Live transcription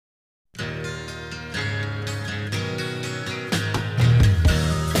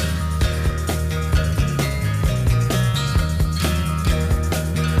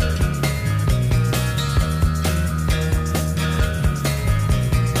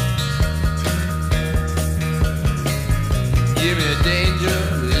me danger,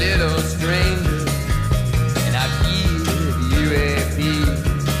 little stranger, and I'll give you a beat.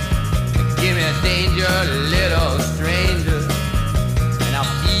 Give me danger, little stranger, and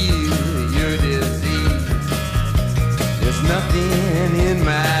I'll feel your disease. There's nothing in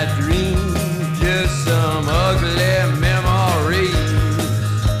my dreams, just some ugly memories.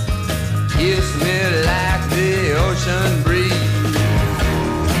 Kiss me like the ocean breeze.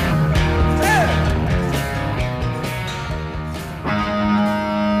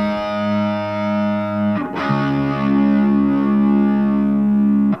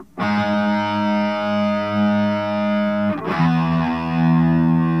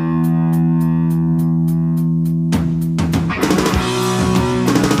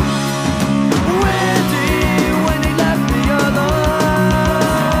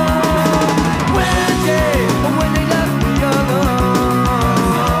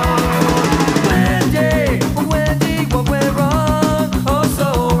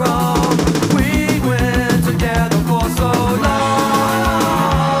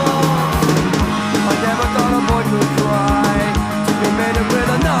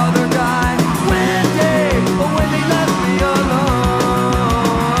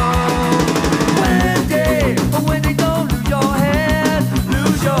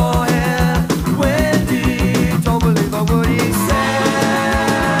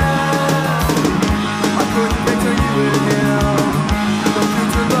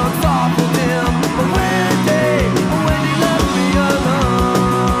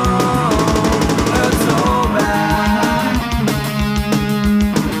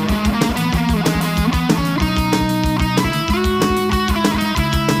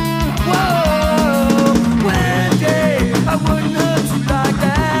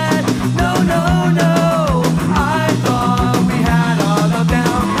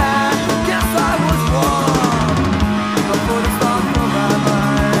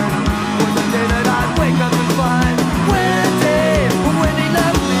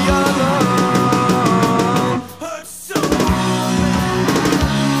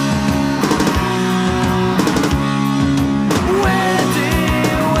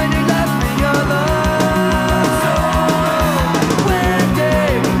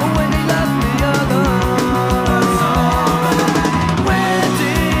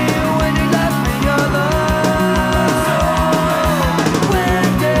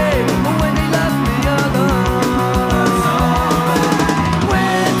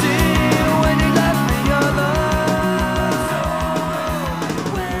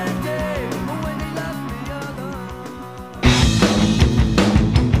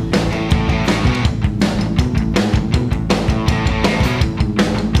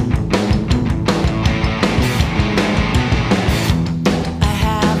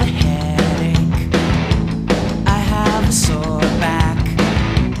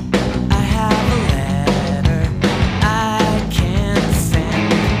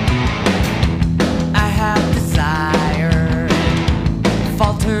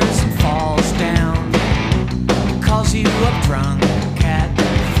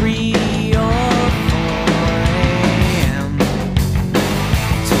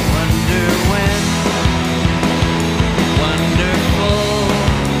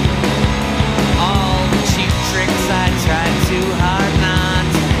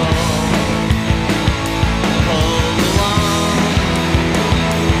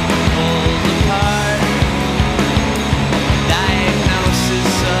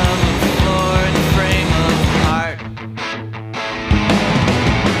 Diagnosis of a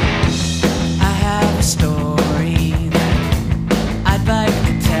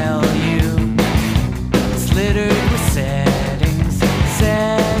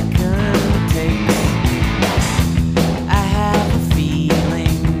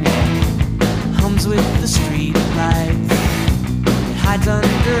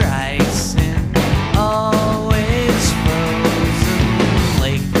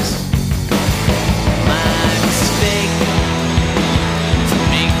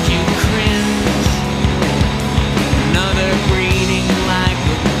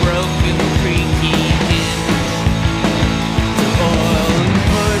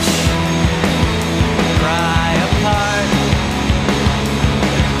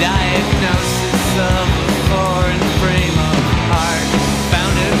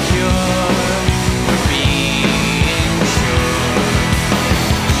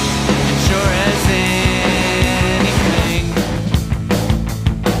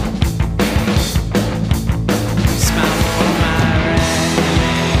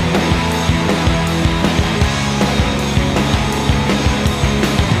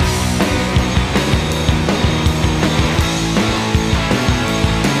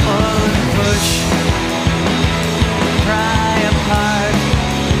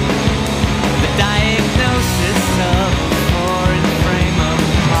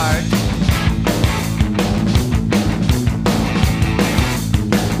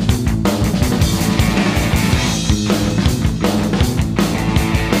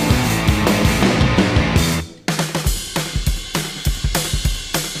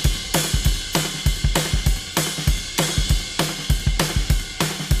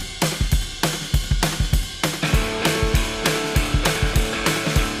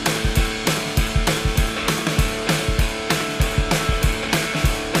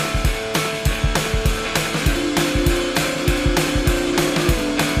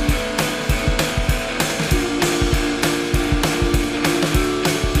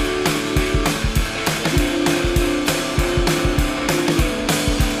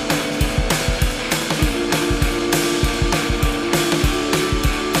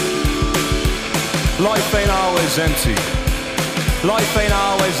Life ain't always empty. Life ain't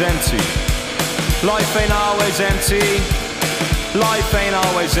always empty. Life ain't always empty. Life ain't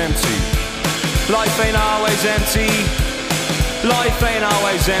always empty. Life ain't always empty. Life ain't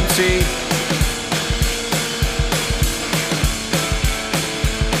always empty.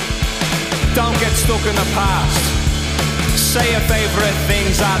 Don't get stuck in the past. Say your favourite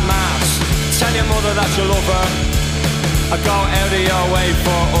things at mass. Tell your mother that you love her. Or go out of your way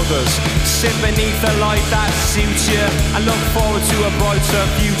for others. Sit beneath the light that suits you and look forward to a brighter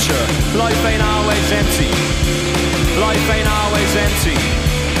future. Life ain't always empty. Life ain't always empty.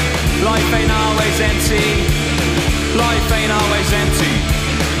 Life ain't always empty. Life ain't always empty.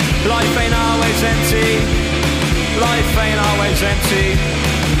 Life ain't always empty. Life ain't always empty.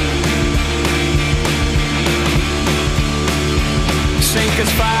 Sink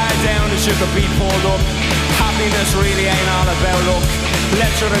as far down as you could be pulled up. Happiness really ain't all about luck. Let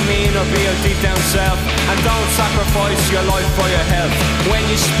your demeanor be your deep down self, and don't sacrifice your life for your health. When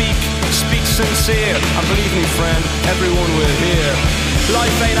you speak, speak sincere, and believe me friend, everyone will hear.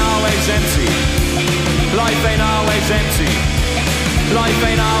 Life ain't always empty. Life ain't always empty. Life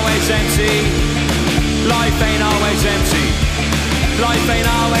ain't always empty. Life ain't always empty. Life ain't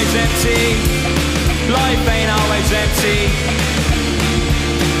always empty. Life ain't always empty.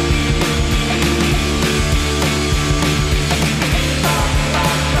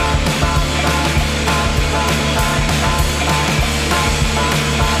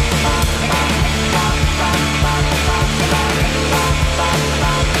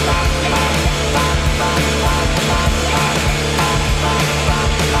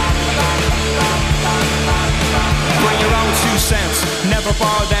 Never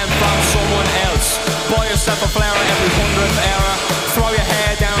borrow them from someone else. Buy yourself a flower every 100th hour. Throw your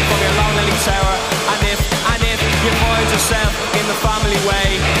hair down from your lonely tower. And if you find yourself in the family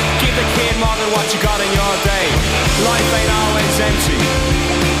way, give the kid more than what you got in your day. Life ain't always empty.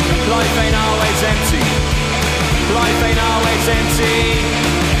 Life ain't always empty. Life ain't always empty.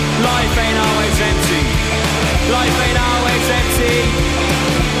 Life ain't always empty. Life ain't always empty.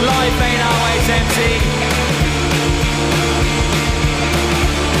 Life ain't always empty.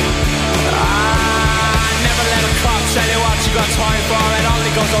 Never let a clock tell you what you got time for. It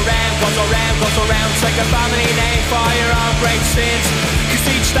only goes around, goes around, goes around. Take a family name for your own great sins, 'cause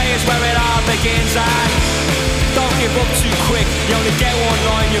each day is where it all begins. And don't give up too quick. You only get one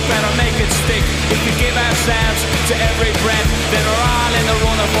line, you better make it stick. If we give ourselves to every breath, then we're all in the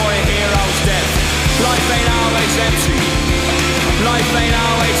runner for a hero's death. Life ain't always empty. Life ain't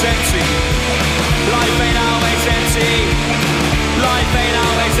always empty. Life ain't always empty. Life ain't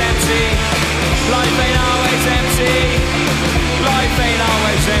always empty. Life ain't always empty. Life ain't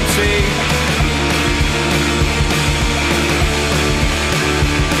always empty.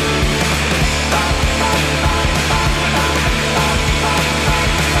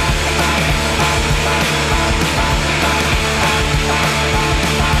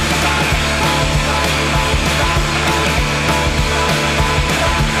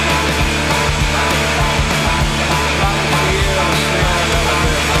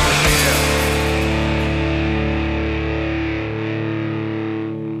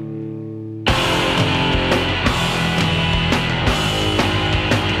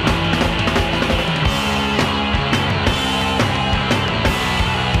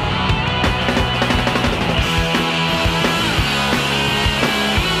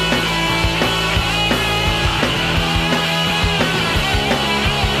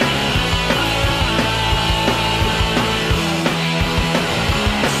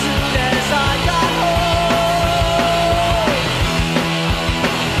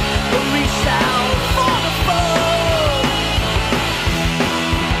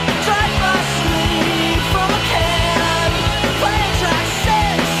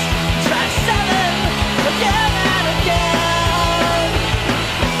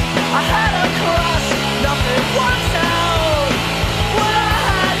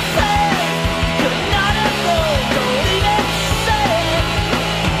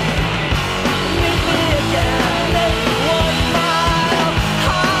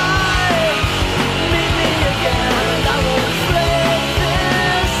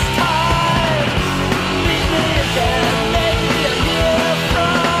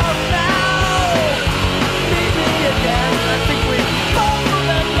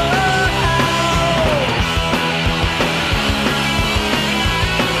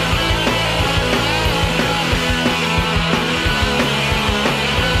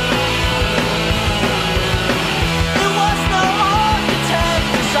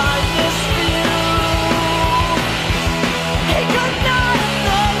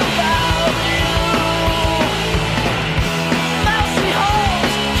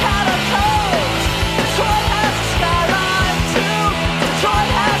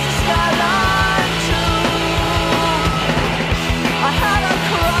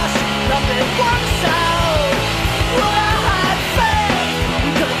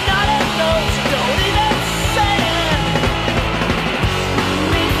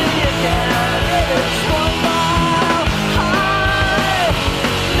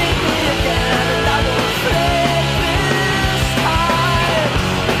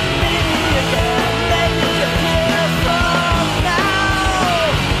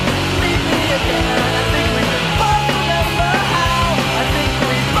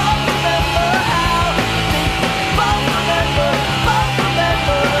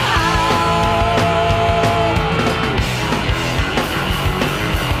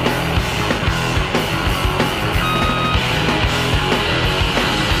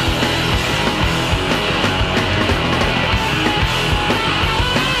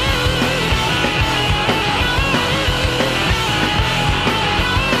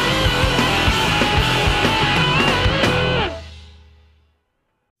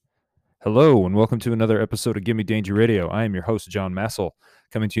 Hello, and welcome to another episode of Gimme Danger Radio. I am your host, John Massel,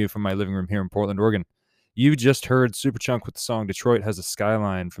 coming to you from my living room here in Portland, Oregon. You just heard Superchunk with the song Detroit Has a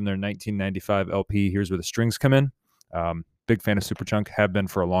Skyline from their 1995 LP, Here's Where the Strings Come In. Big fan of Superchunk, have been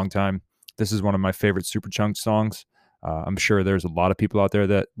for a long time. This is one of my favorite Superchunk songs. I'm sure there's a lot of people out there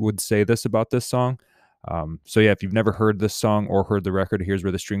that would say this about this song. So yeah, if you've never heard this song or heard the record, Here's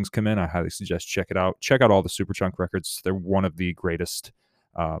Where the Strings Come In, I highly suggest check it out. Check out all the Superchunk records. They're one of the greatest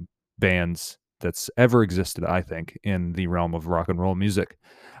bands that's ever existed, I think, in the realm of rock and roll music.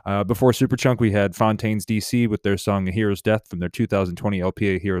 Before Superchunk, we had Fontaine's DC with their song A Hero's Death from their 2020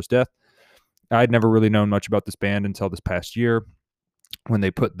 LP, A Hero's Death. I'd never really known much about this band until this past year when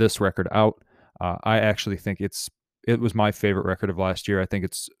they put this record out. I actually think it was my favorite record of last year. I think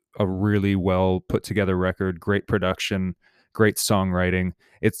it's a really well put together record, great production, great songwriting.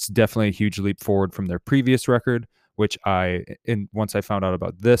 It's definitely a huge leap forward from their previous record, which once I found out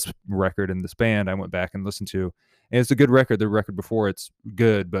about this record and this band, I went back and listened to. And it's a good record. The record before it's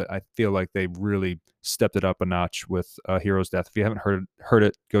good, but I feel like they really stepped it up a notch with Hero's Death. If you haven't heard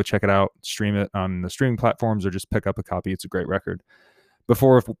it, go check it out, stream it on the streaming platforms, or just pick up a copy. It's a great record.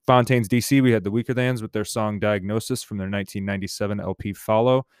 Before Fontaine's DC, we had the Weaker Thans with their song Diagnosis from their 1997 LP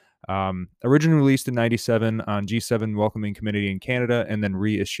Follow. Originally released in 97 on G7 Welcoming Committee in Canada, and then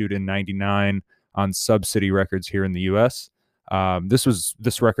reissued in 99 on Sub-City Records here in the U.S.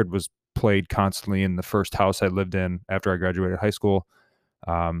 This record was played constantly in the first house I lived in after I graduated high school.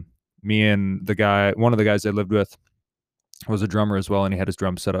 Me and one of the guys I lived with was a drummer as well, and he had his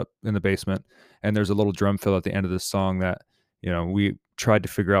drum set up in the basement. And there's a little drum fill at the end of this song that, we tried to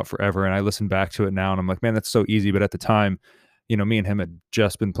figure out forever. And I listen back to it now, and I'm like, man, that's so easy. But at the time, me and him had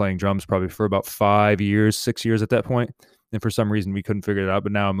just been playing drums probably for about 6 years at that point. And for some reason, we couldn't figure it out.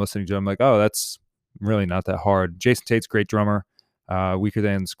 But now I'm listening to it, I'm like, oh, that's really not that hard. Jason Tate's great drummer. Weaker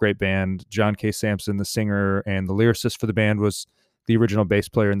Than's great band. John K. Sampson, the singer and the lyricist for the band, was the original bass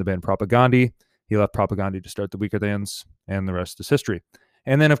player in the band Propagandhi. He left Propagandhi to start the Weaker Thans, and the rest is history.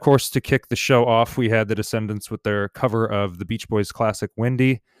 And then, of course, to kick the show off, we had the Descendants with their cover of the Beach Boys classic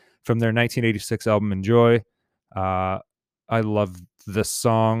Windy from their 1986 album Enjoy. I love this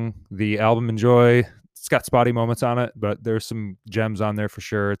song. The album Enjoy, it's got spotty moments on it, but there's some gems on there for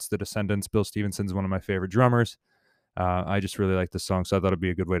sure. It's the Descendants. Bill Stevenson's one of my favorite drummers. I just really like this song, so I thought it'd be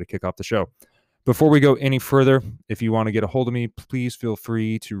a good way to kick off the show. Before we go any further, if you want to get a hold of me, please feel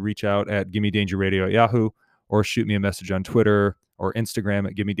free to reach out at Gimme Danger Radio at Yahoo, or shoot me a message on Twitter or Instagram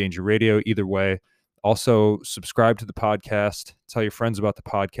at Gimme Danger Radio. Either way. Also, subscribe to the podcast. Tell your friends about the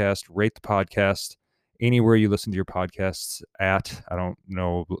podcast. Rate the podcast anywhere you listen to your podcasts at. I don't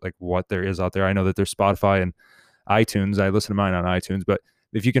know what there is out there. I know that there's Spotify and iTunes. I listen to mine on iTunes, but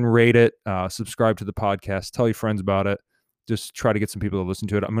if you can rate it, subscribe to the podcast, tell your friends about it. Just try to get some people to listen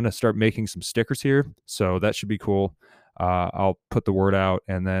to it. I'm going to start making some stickers here, so that should be cool. I'll put the word out,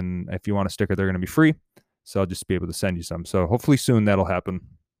 and then if you want a sticker, they're going to be free. So I'll just be able to send you some. So hopefully soon that'll happen.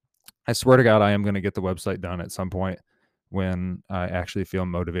 I swear to God, I am going to get the website done at some point when I actually feel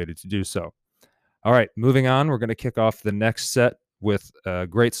motivated to do so. All right, moving on. We're going to kick off the next set with a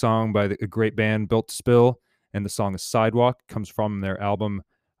great song by a great band, Built to Spill, and the song is Sidewalk. It comes from their album,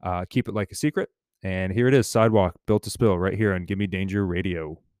 Keep It Like a Secret. And here it is, Sidewalk, Built to Spill, right here on Gimme Danger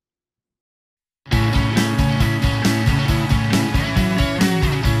Radio.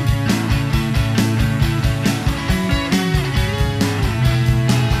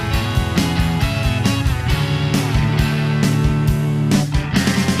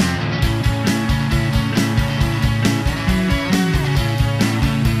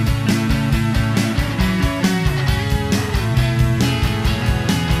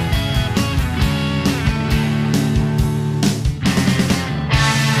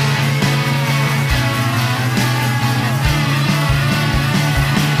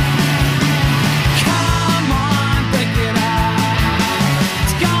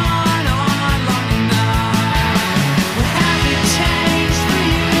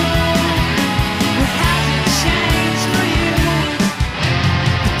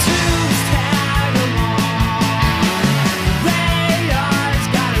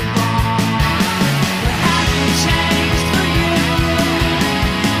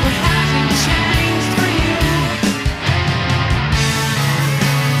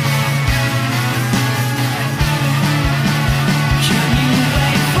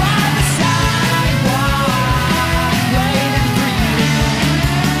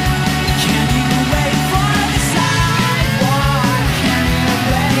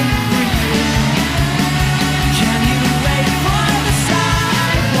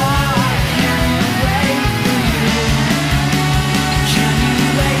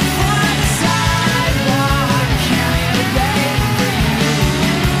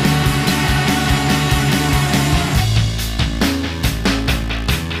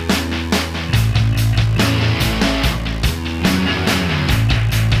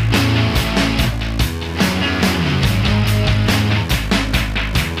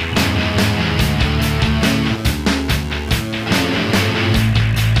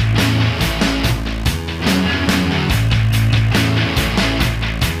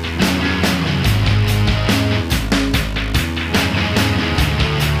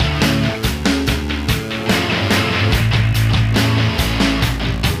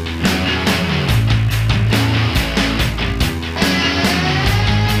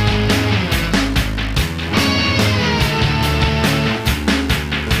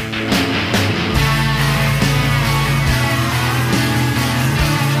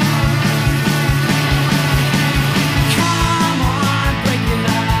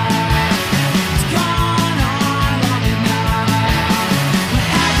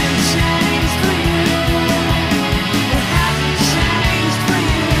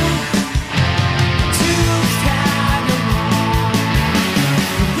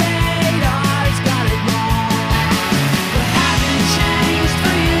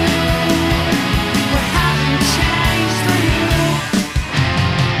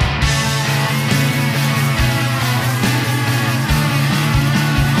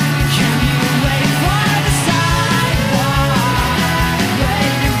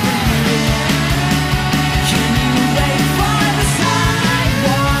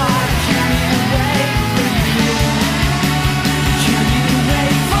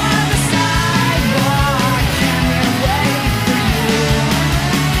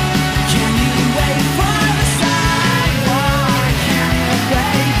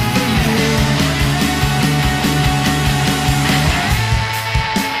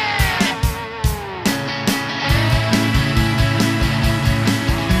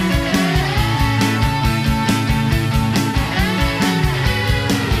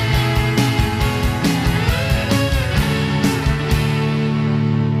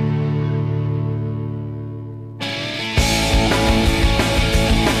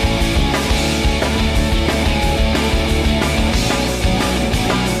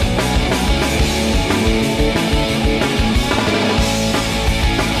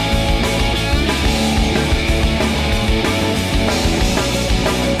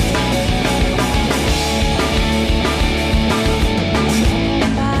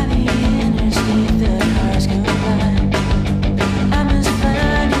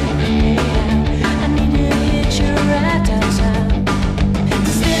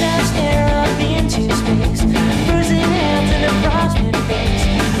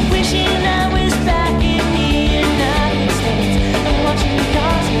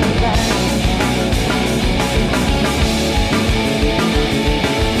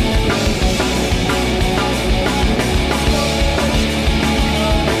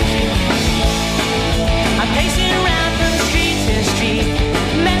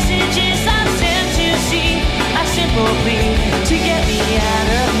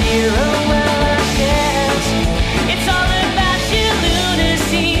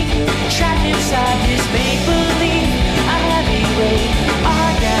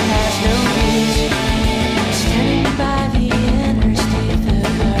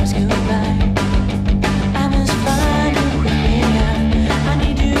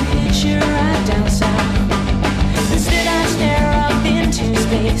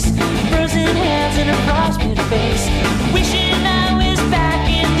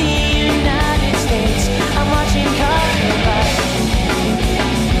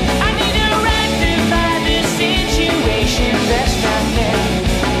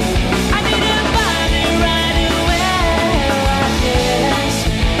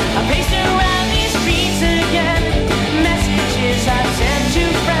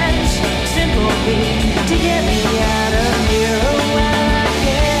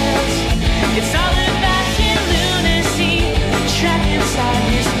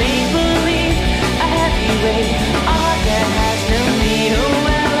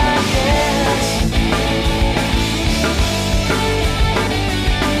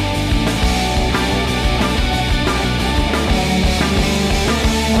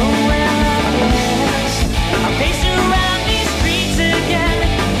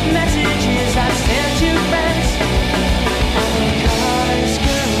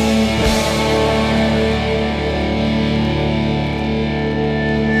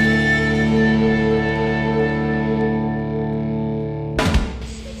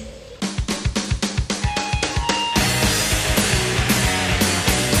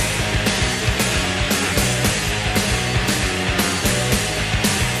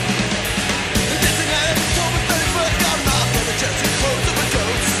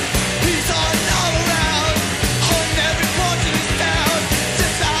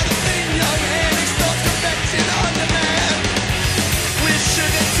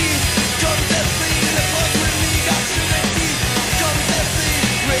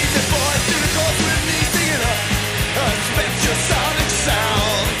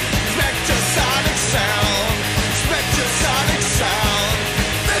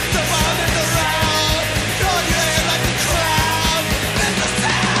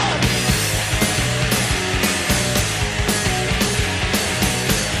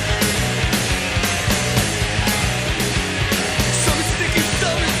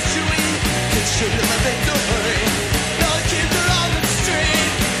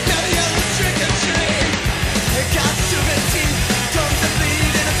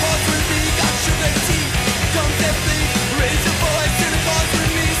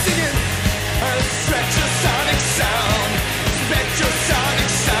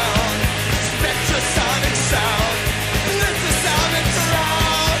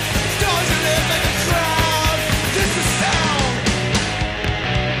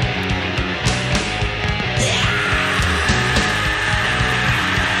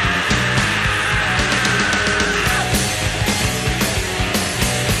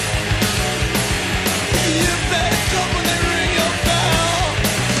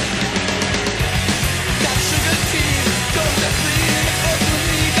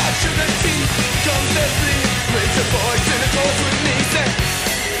 your voice in a chorus with me, say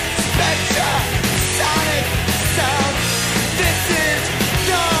Spectre, sonic sound. This is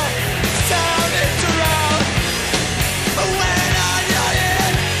your sound, it's around. When on your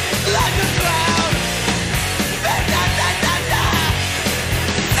head like a cloud. Da da da da da.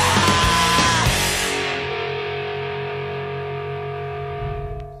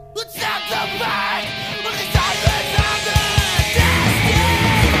 Let's stop the fight. Look at the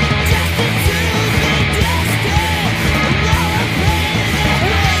destined to be destined.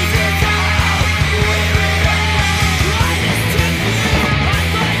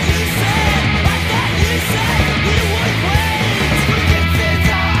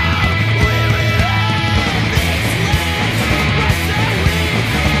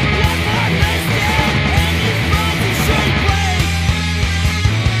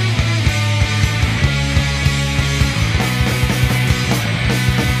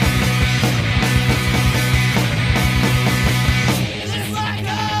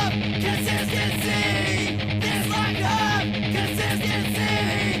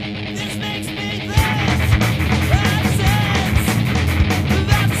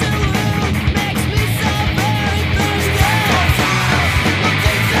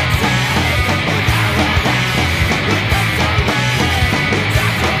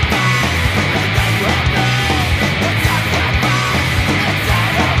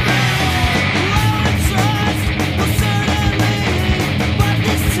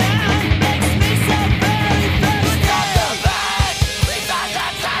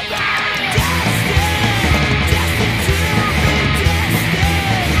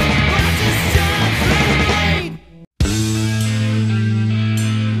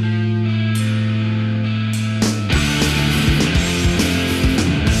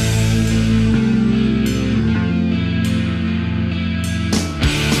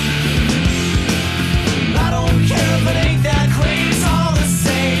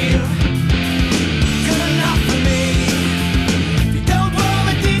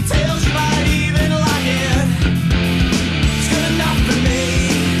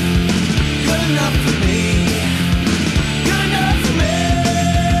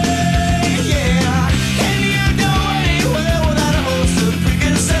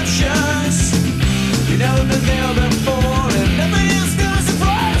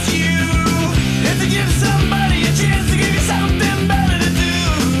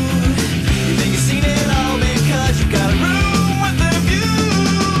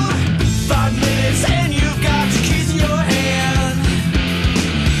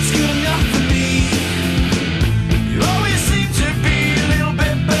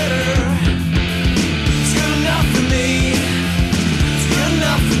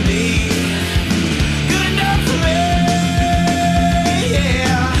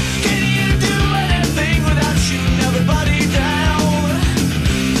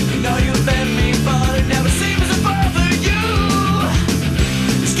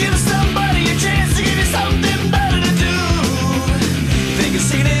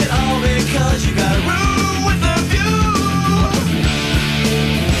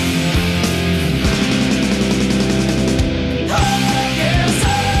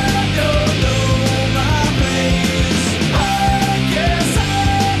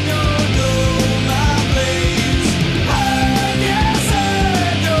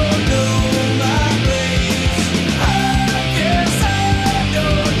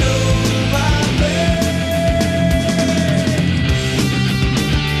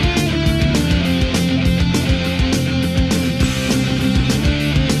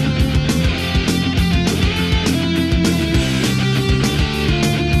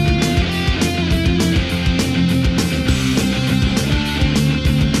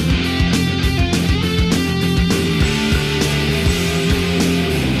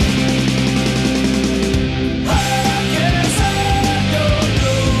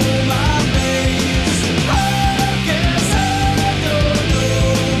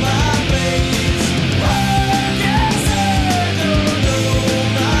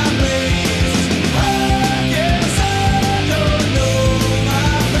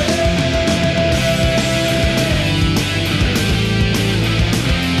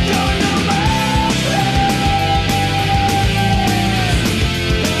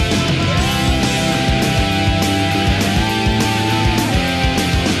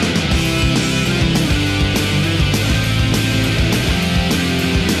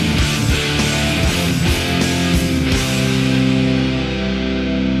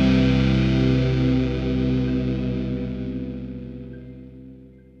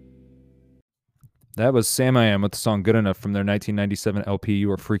 That was Sam I Am with the song Good Enough from their 1997 LP,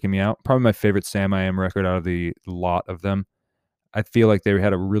 You Are Freaking Me Out. Probably my favorite Sam I Am record out of the lot of them. I feel like they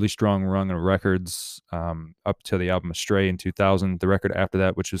had a really strong run of records up to the album Astray in 2000. The record after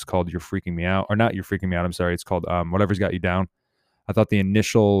that, which is called You're Freaking Me Out, or not You're Freaking Me Out, I'm sorry. It's called Whatever's Got You Down. I thought the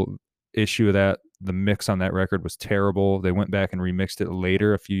initial issue of that, the mix on that record was terrible. They went back and remixed it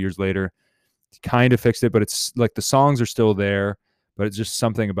later, a few years later. Kind of fixed it, but it's like the songs are still there, but it's just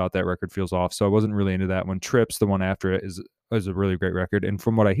something about that record feels off. So I wasn't really into that one. Trips, the one after it, is a really great record. And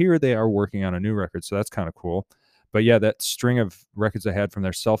from what I hear, they are working on a new record, so that's kind of cool. But yeah, that string of records I had from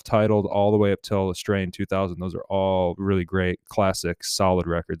their self-titled all the way up till Astray in 2000, those are all really great, classic, solid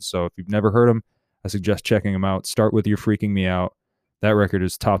records. So if you've never heard them, I suggest checking them out. Start with You're Freaking Me Out. That record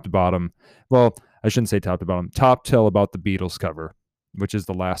is top to bottom. Well, I shouldn't say top to bottom. Top till about the Beatles cover, which is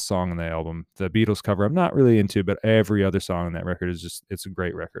the last song on the album. The Beatles cover I'm not really into, but every other song on that record is just, it's a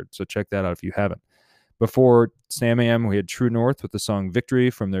great record. So check that out if you haven't. Before Sam AM, we had True North with the song Victory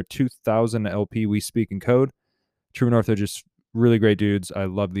from their 2000 LP We Speak in Code. True North are just really great dudes. I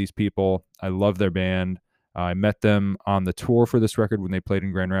love these people. I love their band. I met them on the tour for this record when they played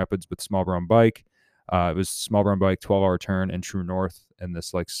in Grand Rapids with Small Brown Bike. It was Small Brown Bike, 12-Hour Turn, and True North in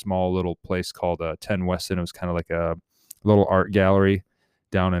this like small little place called 10 Weston. It was kind of like a little art gallery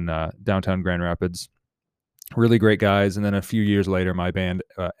down in downtown Grand Rapids. Really great guys. And then a few years later, my band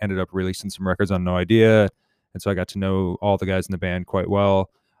ended up releasing some records on No Idea. And so I got to know all the guys in the band quite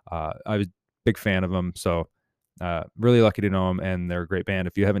well. I was a big fan of them. So really lucky to know them, and they're a great band.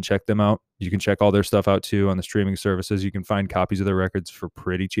 If you haven't checked them out, you can check all their stuff out too on the streaming services. You can find copies of their records for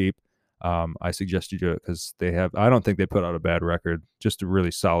pretty cheap. I suggest you do it because they have, I don't think they put out a bad record, just a really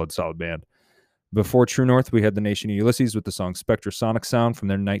solid band. Before True North, we had the Nation of Ulysses with the song Spectrasonic Sound from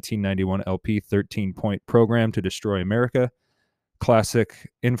their 1991 LP 13-Point Program to Destroy America.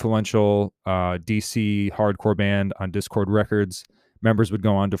 Classic, influential DC hardcore band on Discord Records. Members would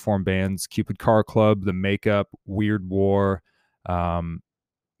go on to form bands Cupid Car Club, The Makeup, Weird War,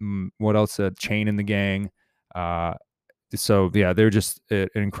 what else? Chain and the Gang. So yeah, they're just an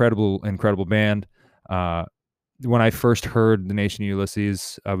incredible band. When I first heard the Nation of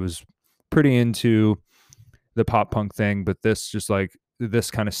Ulysses, I was pretty into the pop punk thing, but this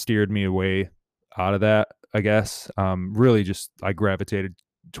kind of steered me away out of that, I guess. Really just, I gravitated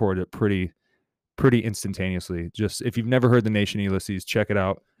toward it pretty instantaneously. Just, if you've never heard the Nation of Ulysses, check it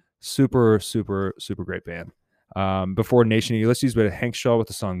out. Super great band. Before Nation of Ulysses, we had Hank Shaw with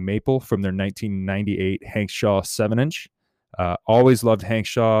the song Maple from their 1998 Hank Shaw 7-inch. Always loved Hank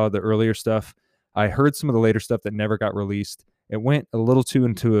Shaw, the earlier stuff. I heard some of the later stuff that never got released. It went a little too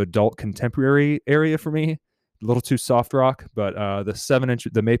into adult contemporary area for me, a little too soft rock, but the 7-inch,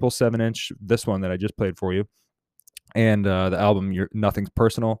 the Maple 7-inch, this one that I just played for you, and the album Nothing's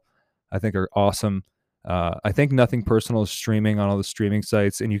Personal, I think are awesome. I think Nothing Personal is streaming on all the streaming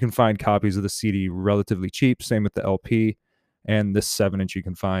sites, and you can find copies of the CD relatively cheap. Same with the LP, and this 7-inch you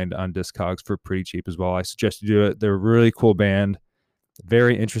can find on Discogs for pretty cheap as well. I suggest you do it. They're a really cool band,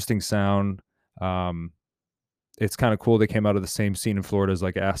 very interesting sound. It's kind of cool. They came out of the same scene in Florida as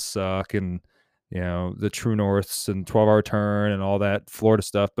like Ass Suck and, you know, the True Norths and 12-Hour Turn and all that Florida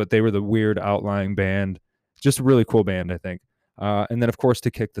stuff, but they were the weird outlying band. Just a really cool band, I think. And then, of course, to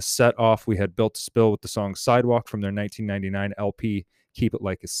kick the set off, we had Built to Spill with the song Sidewalk from their 1999 LP, Keep It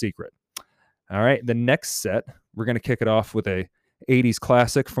Like a Secret. All right, the next set, we're going to kick it off with a 80s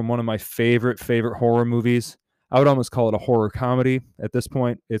classic from one of my favorite horror movies. I would almost call it a horror comedy at this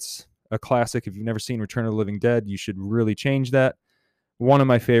point. It's a classic. If you've never seen Return of the Living Dead, you should really change that. One of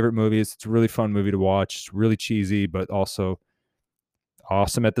my favorite movies. It's a really fun movie to watch. It's really cheesy, but also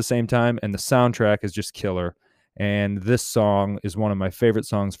awesome at the same time. And the soundtrack is just killer. And this song is one of my favorite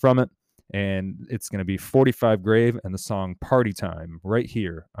songs from it. And it's going to be 45 Grave and the song Party Time right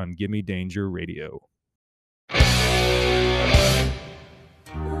here on Gimme Danger Radio.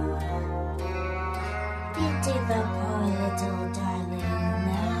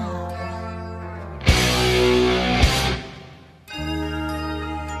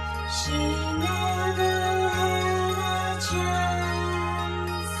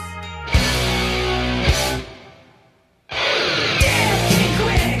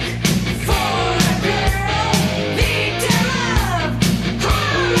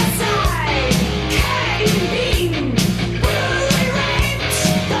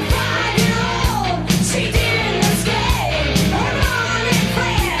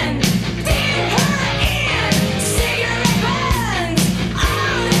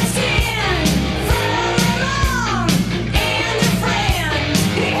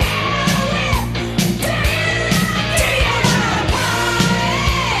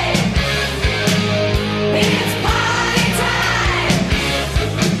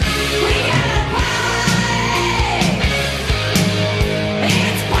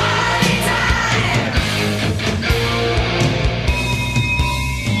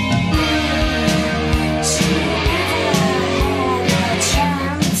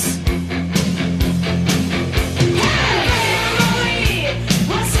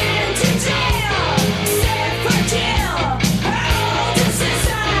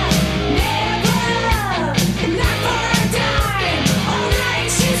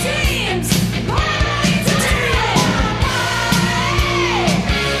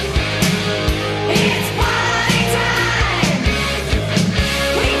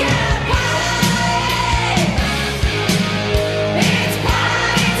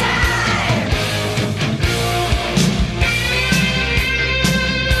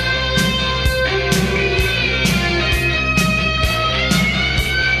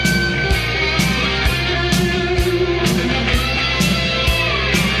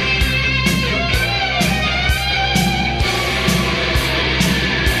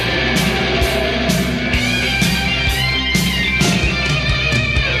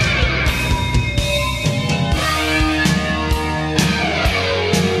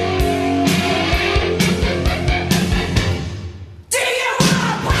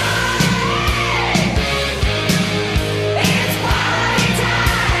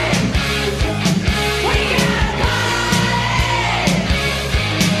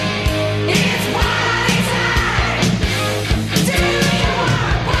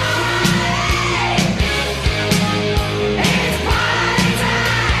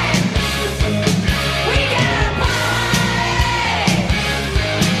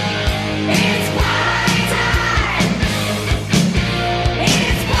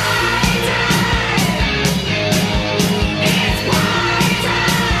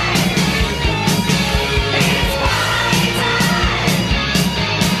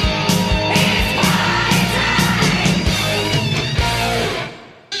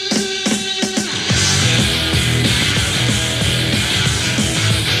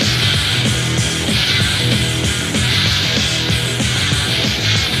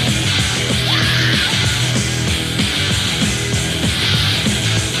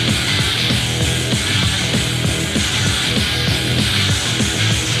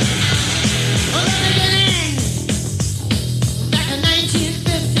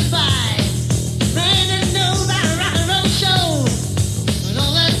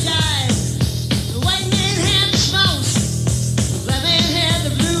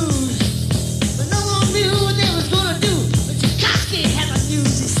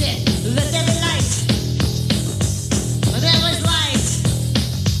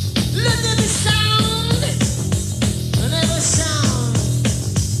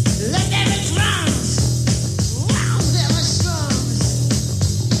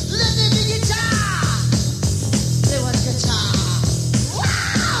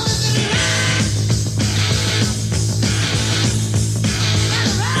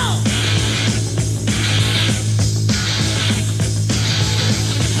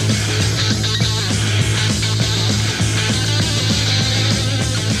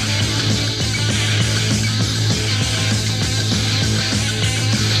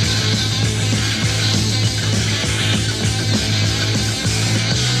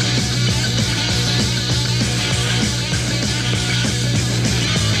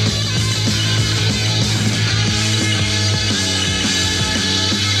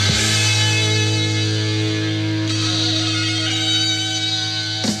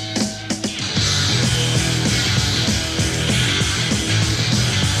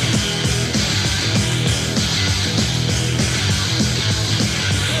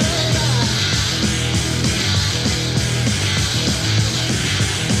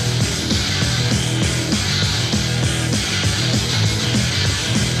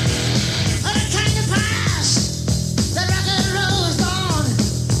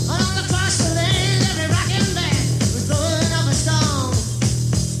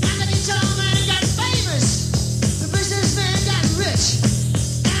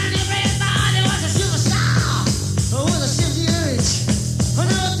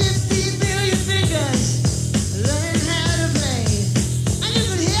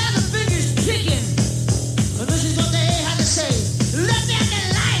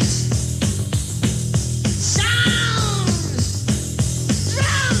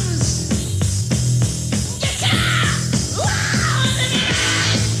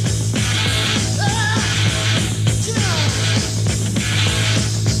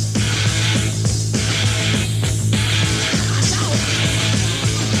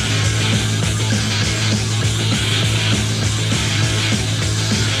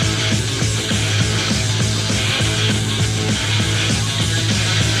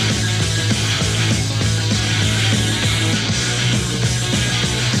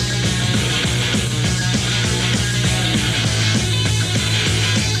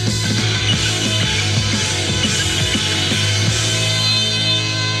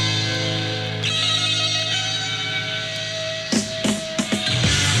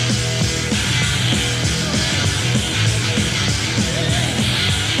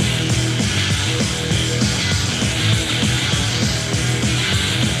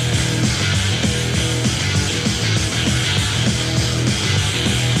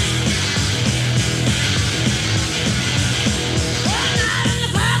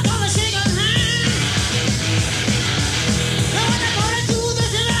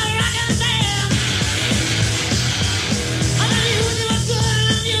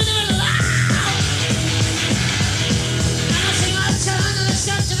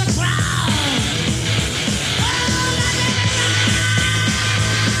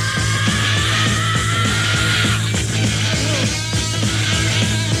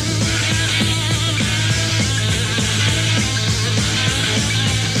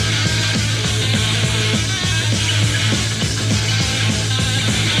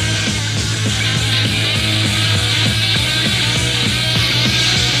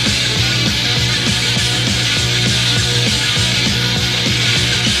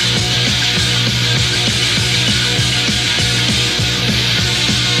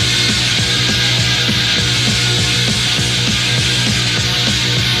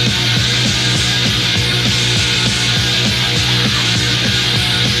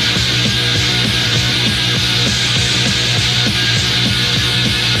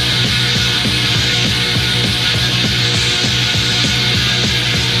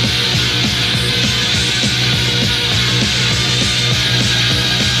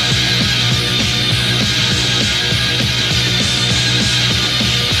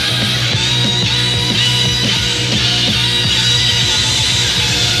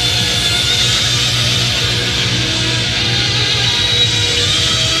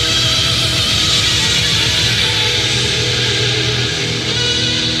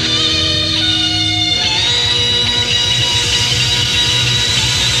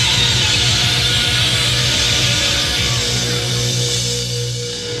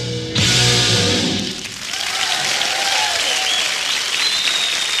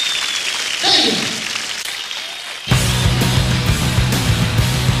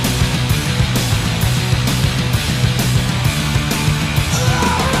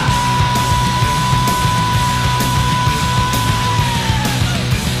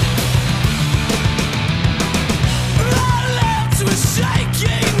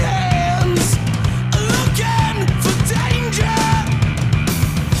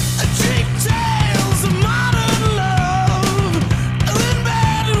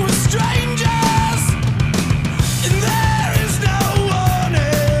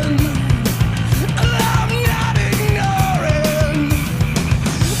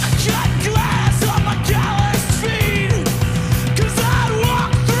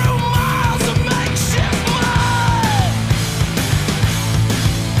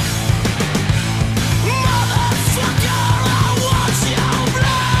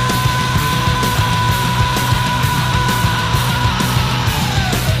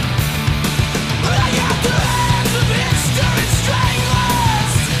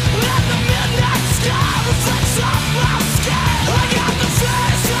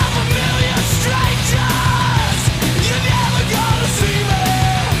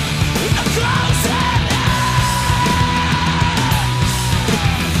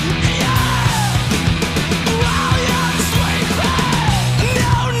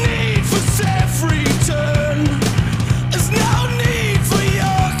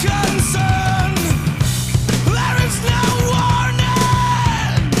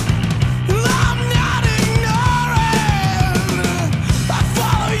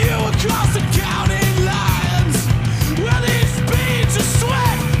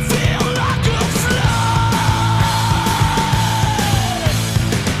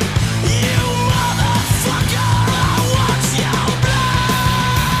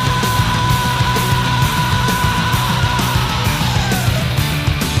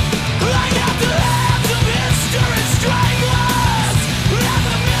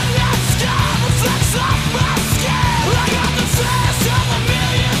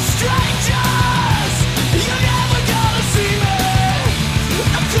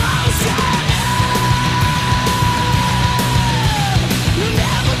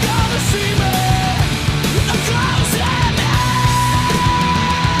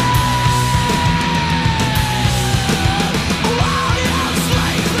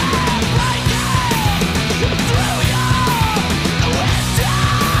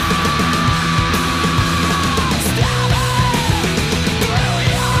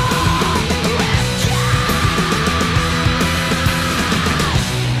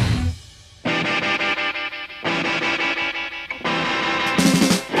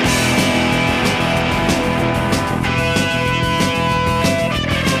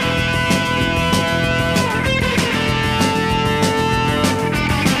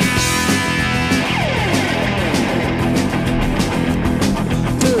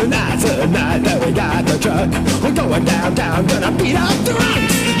 truck. We're going downtown, gonna beat up the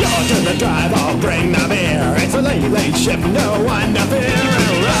drunks. You're to the drive, I'll bring the beer. It's a late, late ship, no one to fear.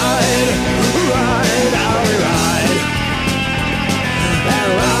 And ride, ride, how we ride.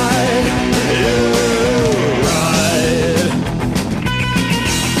 And ride, you ride.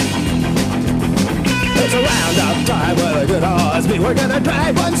 It's a round-up time with a good horse. We're gonna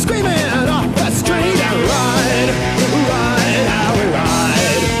drive one screaming off the street and ride, ride, how we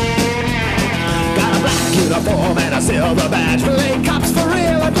ride. Got a black uniform and a silver badge. Play cops for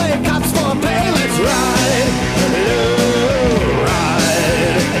real and play cops for pay. Let's ride, you ride.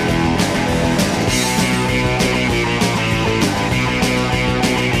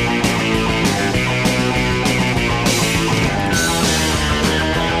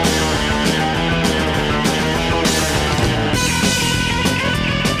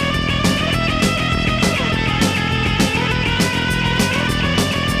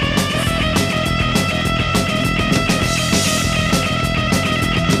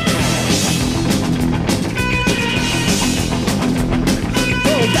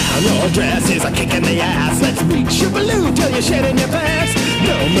 Your dress is a kick in the ass. Let's reach your balloon till you're shit in your pants.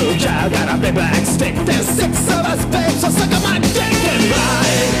 No move, child, got a big black stick. There's 6 of us, babe, so suck on my dick and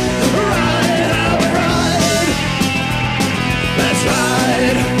ride, ride, how we ride. Let's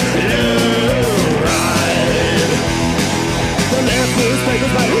ride, you ride. The left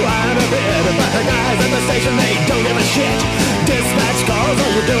newspapers by who I'm a bit, but the guys at the station, they don't give a shit. Dispatch calls, oh,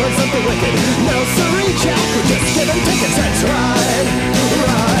 you're doing something wicked. No siree, Jack, we're just giving tickets. Let's ride,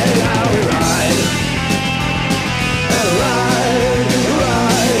 ride, how we ride. And ride,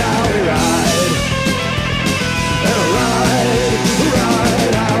 ride, how we ride. And ride,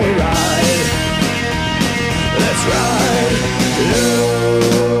 ride, how we ride. Let's ride, you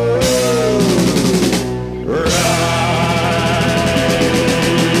ride.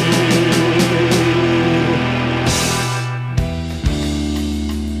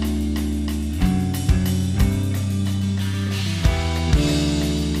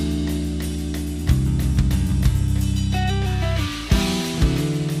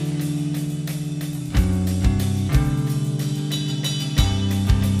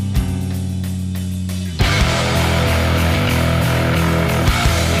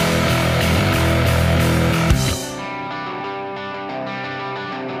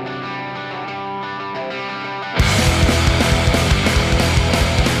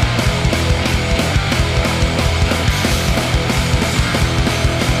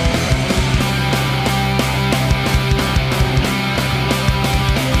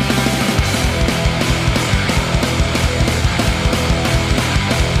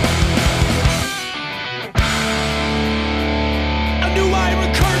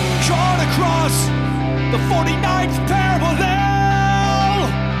 The 49th parallel.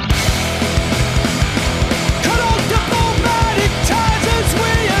 Cut all diplomatic ties as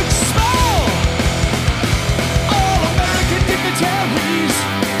we expel all American dignitaries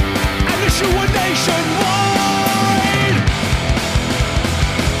and issue a nationwide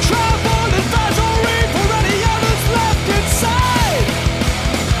travel advisory for any others left inside.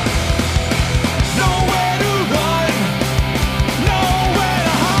 Nowhere to run, nowhere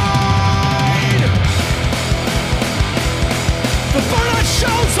to hide. The burnout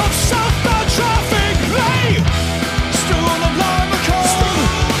shells of southbound traffic lay strewn along the cold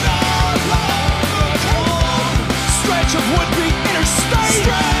stretch of would-be interstate.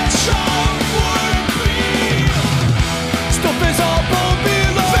 Still visible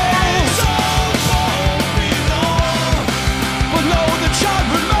below the child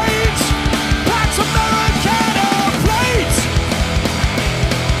remains. Pax Americana plates.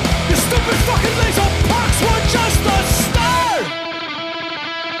 Your stupid fucking laser pucks were just a start.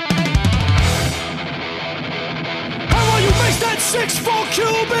 How will you waste that 6 full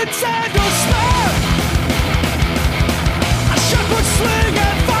cubits and a spare? A shepherd sling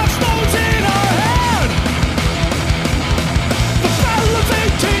and 5 stones in our hand. The battle of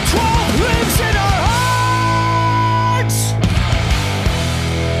 1812 lives in our hearts.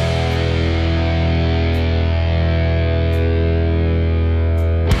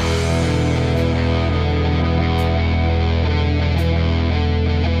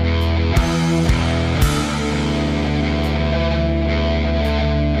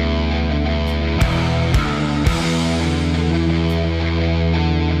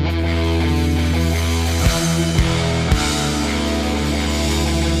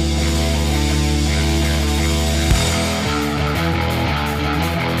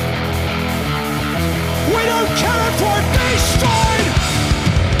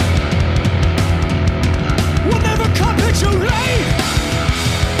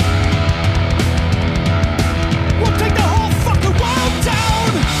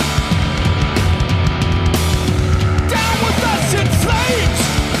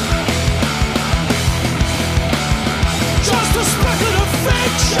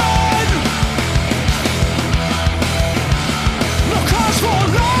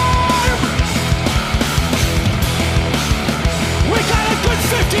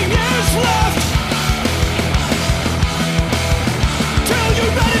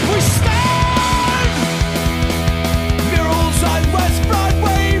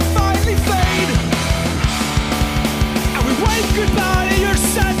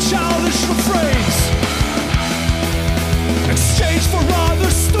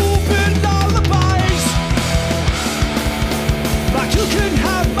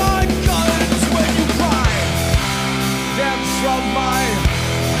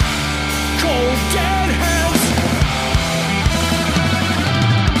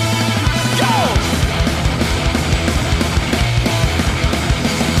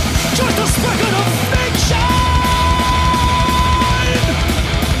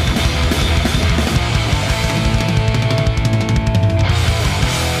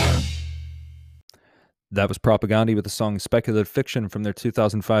 That was Propaganda with the song Speculative Fiction from their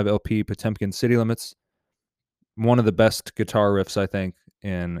 2005 LP Potemkin City Limits. One of the best guitar riffs, I think,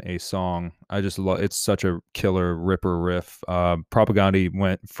 in a song. I just love it's such a killer ripper riff. Propaganda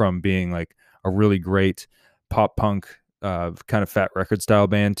went from being like a really great pop punk kind of Fat Record style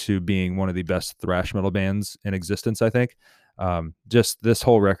band to being one of the best thrash metal bands in existence, I think. Just this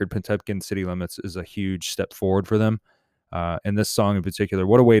whole record, Potemkin City Limits, is a huge step forward for them. And this song in particular,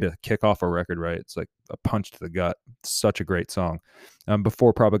 what a way to kick off a record, right? It's like a punch to the gut. Such a great song.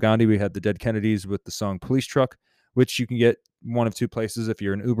 Before Propaganda, we had the Dead Kennedys with the song Police Truck, which you can get one of two places. If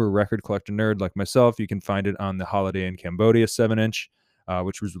you're an Uber record collector nerd like myself, you can find it on the Holiday in Cambodia 7-inch,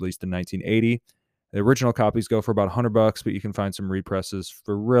 which was released in 1980. The original copies go for about $100, but you can find some represses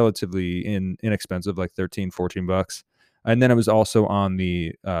for relatively inexpensive, like $13-14. And then it was also on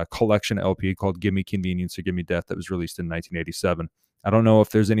the collection LP called Gimme Convenience or Gimme Death that was released in 1987. I don't know if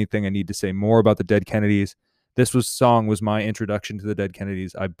there's anything I need to say more about the Dead Kennedys. This song was my introduction to the Dead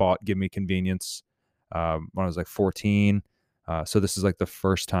Kennedys. I bought Gimme Convenience when I was like 14. So this is like the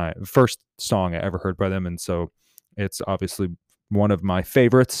first song I ever heard by them. And so it's obviously one of my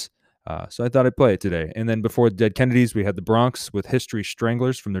favorites. So I thought I'd play it today. And then before the Dead Kennedys, we had the Bronx with History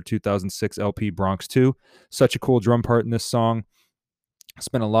Stranglers from their 2006 LP Bronx 2. Such a cool drum part in this song. I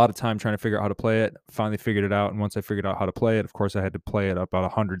spent a lot of time trying to figure out how to play it. Finally figured it out. And once I figured out how to play it, of course, I had to play it about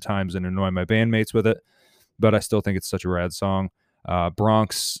 100 times and annoy my bandmates with it. But I still think it's such a rad song. The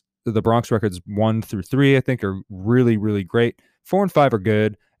Bronx records 1 through 3, I think, are really, really great. 4 and 5 are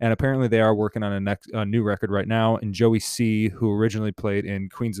good. And apparently they are working on a new record right now. And Joey C., who originally played in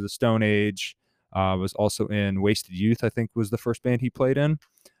Queens of the Stone Age, was also in Wasted Youth, I think was the first band he played in.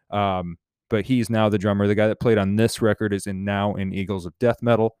 But he's now the drummer. The guy that played on this record is now in Eagles of Death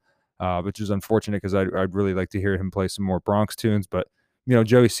Metal, which is unfortunate because I'd really like to hear him play some more Bronx tunes. But, you know,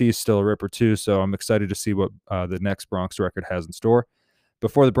 Joey C. is still a ripper too, so I'm excited to see what the next Bronx record has in store.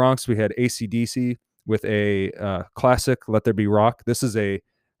 Before the Bronx, we had AC/DC with a classic, Let There Be Rock. This is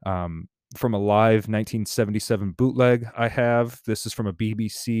from a live 1977 bootleg I have. This is from a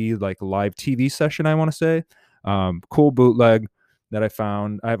BBC live TV session, I want to say. Cool bootleg that I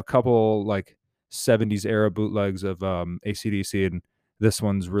found. I have a couple 70s era bootlegs of AC/DC, and this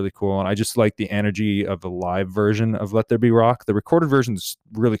one's really cool. And I just like the energy of the live version of Let There Be Rock. The recorded version is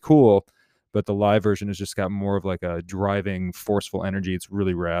really cool, but the live version has just got more of like a driving, forceful energy. It's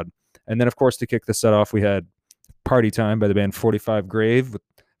really rad. And then, of course, to kick the set off, we had Party Time by the band 45 Grave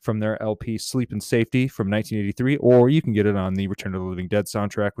from their LP Sleep in Safety from 1983, or you can get it on the Return of the Living Dead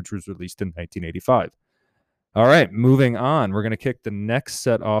soundtrack, which was released in 1985. All right, moving on. We're going to kick the next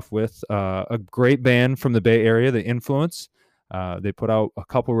set off with a great band from the Bay Area, The Influence. They put out a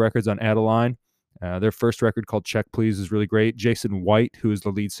couple records on Adeline. Their first record called Check Please is really great. Jason White, who is the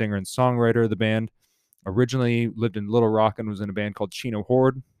lead singer and songwriter of the band, originally lived in Little Rock and was in a band called Chino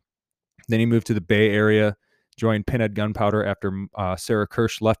Horde. Then he moved to the Bay Area, joined Pinhead Gunpowder after Sarah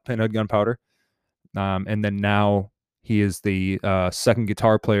Kirsch left Pinhead Gunpowder. And then now he is the second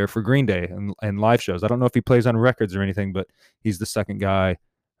guitar player for Green Day and live shows. I don't know if he plays on records or anything, but he's the second guy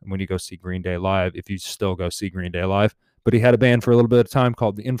when you go see Green Day live, if you still go see Green Day live. But he had a band for a little bit of time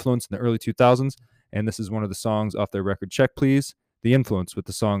called The Influence in the early 2000s, and this is one of the songs off their record Check Please, The Influence with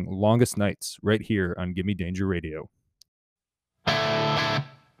the song Longest Nights, right here on Gimme Danger Radio.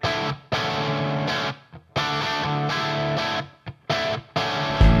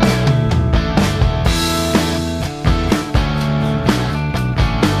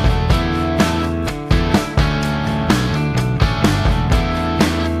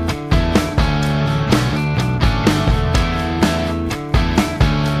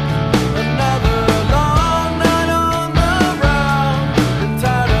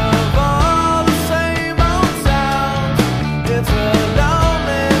 Tired of all the same old sound.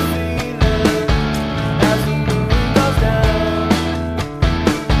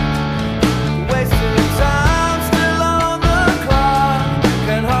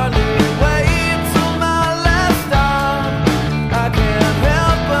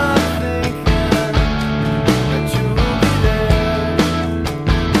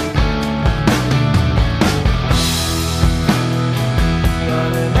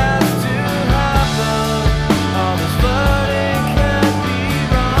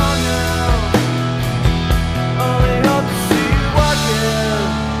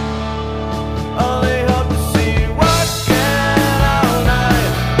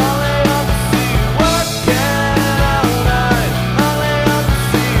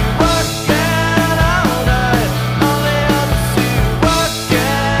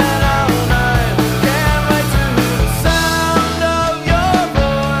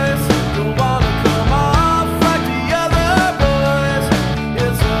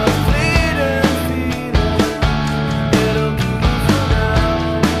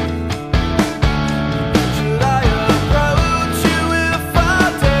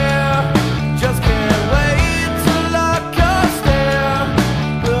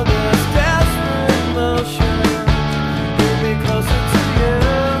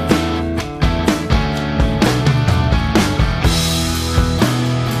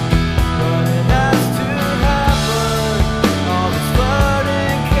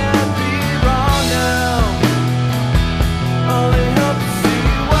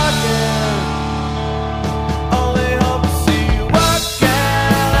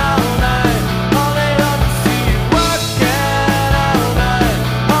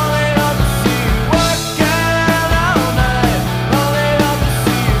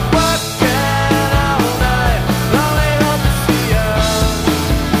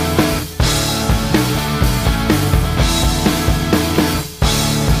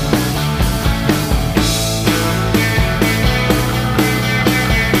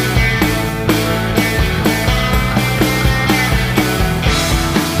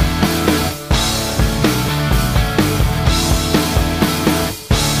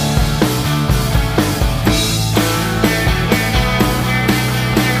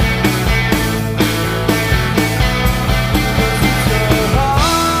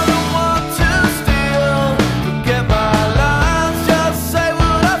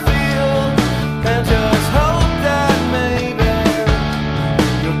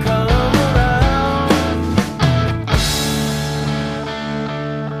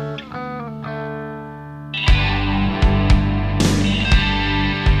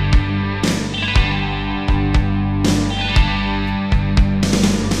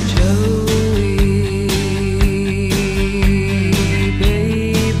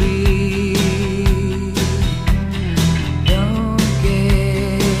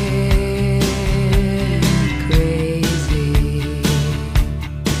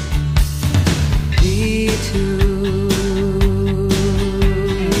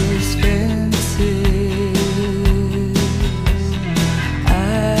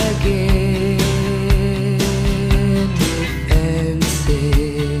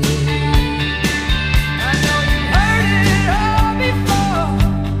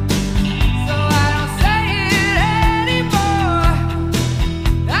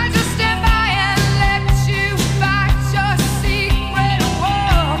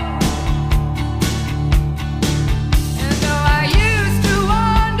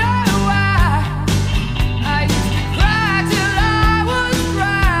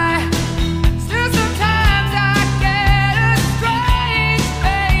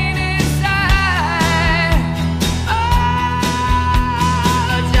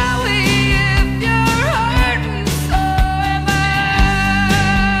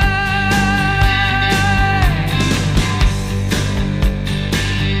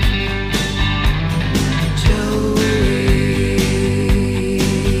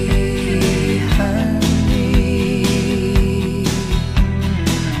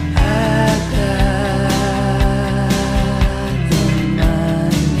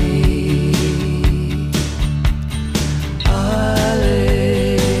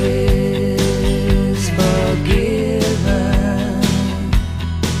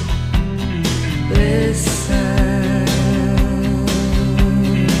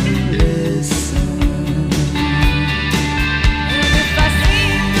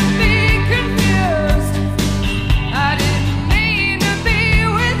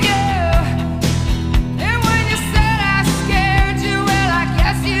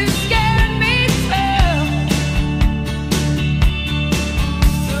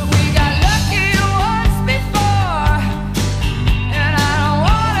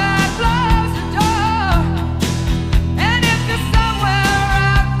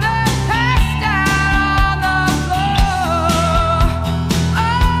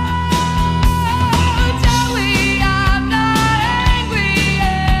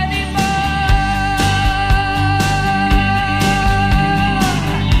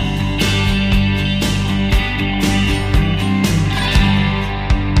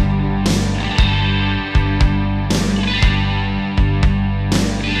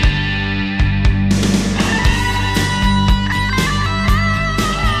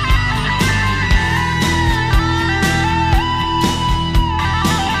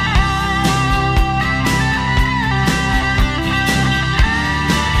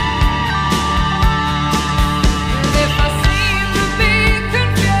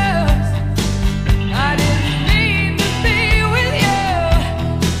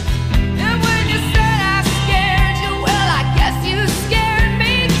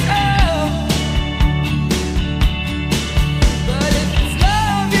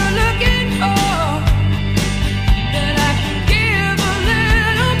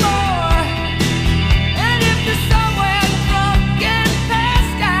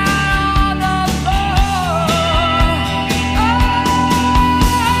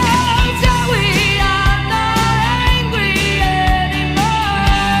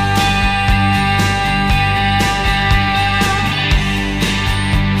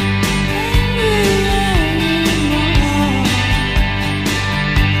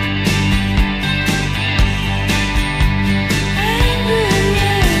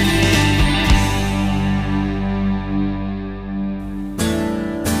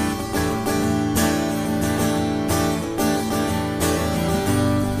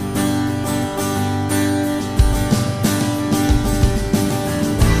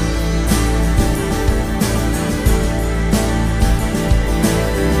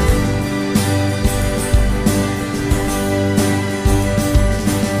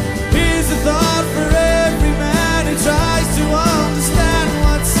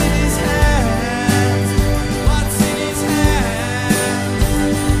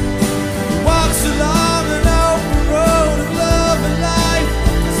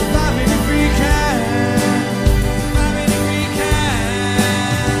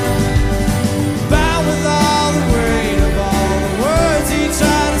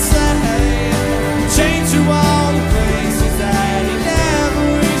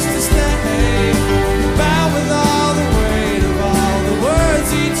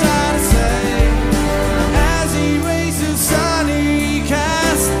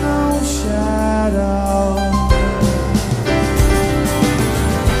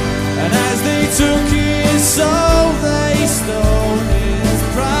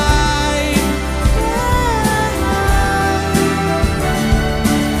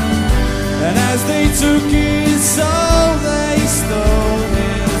 took his soul, they stole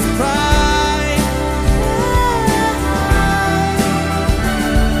his pride.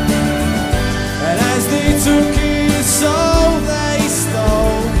 And as they took his soul, they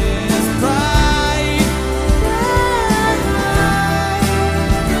stole his pride.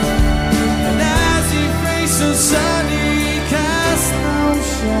 And as he faced the sun, he cast no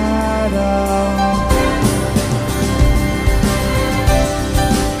shadow.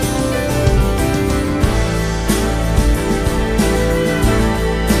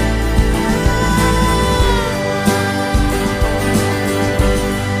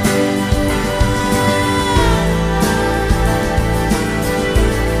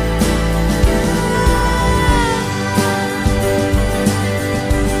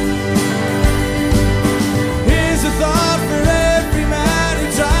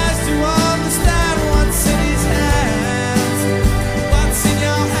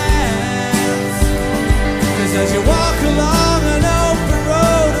 As you walk along an open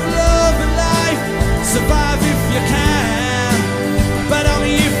road of love and life, survive if you can, but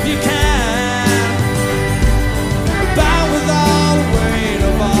only if you can. Bow with all the weight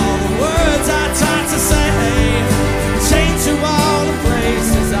of all the words I tried to say, chained to all the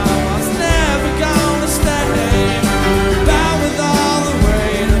places I was never gonna stay. Bow with all the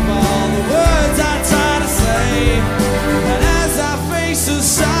weight of all the words I tried to say, and as I face the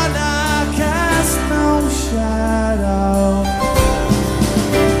sun, I cast no shadow.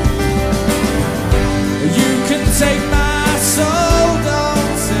 You can take my soul,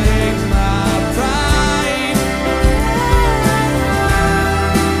 don't take my pride.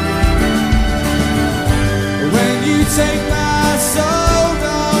 When you take my soul,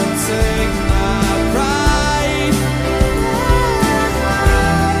 don't take my pride.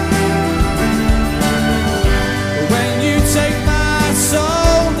 When you take my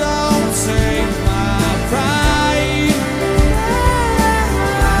soul, don't take my pride.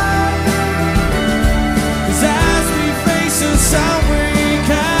 'Cause as we face the sun, we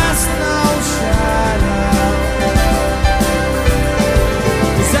cast no shadow.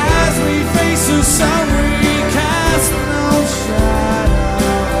 'Cause as we face the sun, we cast no shadow.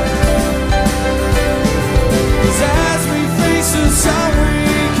 'Cause as we face the sun, we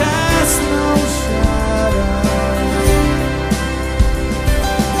cast no shadow.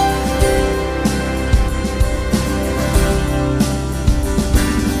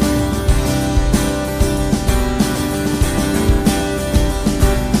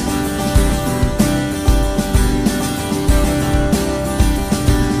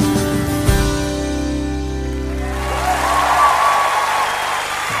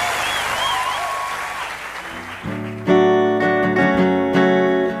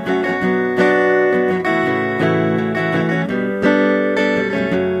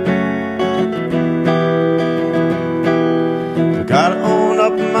 Gotta own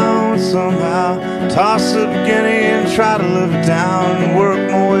up my own somehow. Toss the beginning and try to live it down and work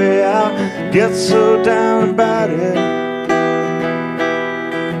my way out. Get so down about it.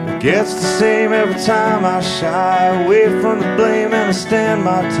 It gets the same every time I shy away from the blame and I stand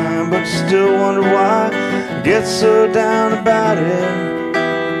my time, but you still wonder why I get so down about it.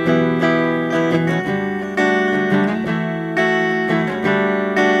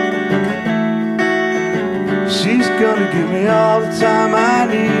 She's gonna give me all the time I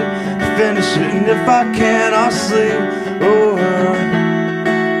need to finish it, and if I can, I'll sleep over.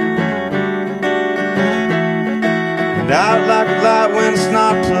 And out like a light when it's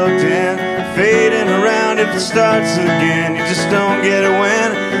not plugged in, fading around if it starts again. You just don't get it when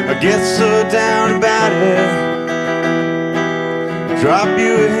I get so down about it. Drop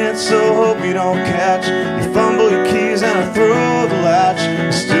you a hint, so hope you don't catch. You fumble your keys and I throw the latch.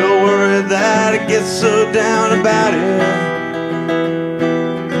 I'm still worried that it gets so down about it.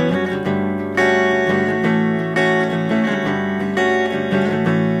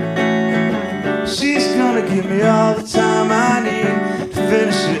 She's gonna give me all the time I need to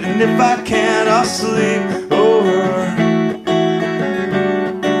finish it, and if I can, I'll sleep over.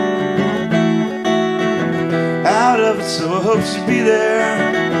 Out of it, so I hope she'll be there.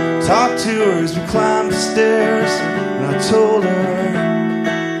 Talked to her as we climbed the stairs, and I told her,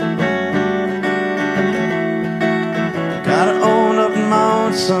 gotta own up my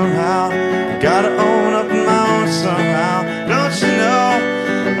own somehow. Gotta own up my own somehow. Don't you know,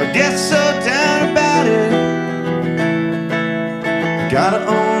 I get so down about it. Gotta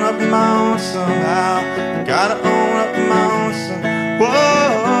own up my own somehow. Gotta own up my own somehow.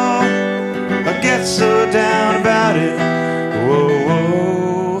 Whoa, I get so down about it. Whoa, whoa,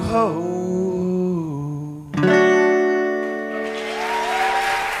 whoa.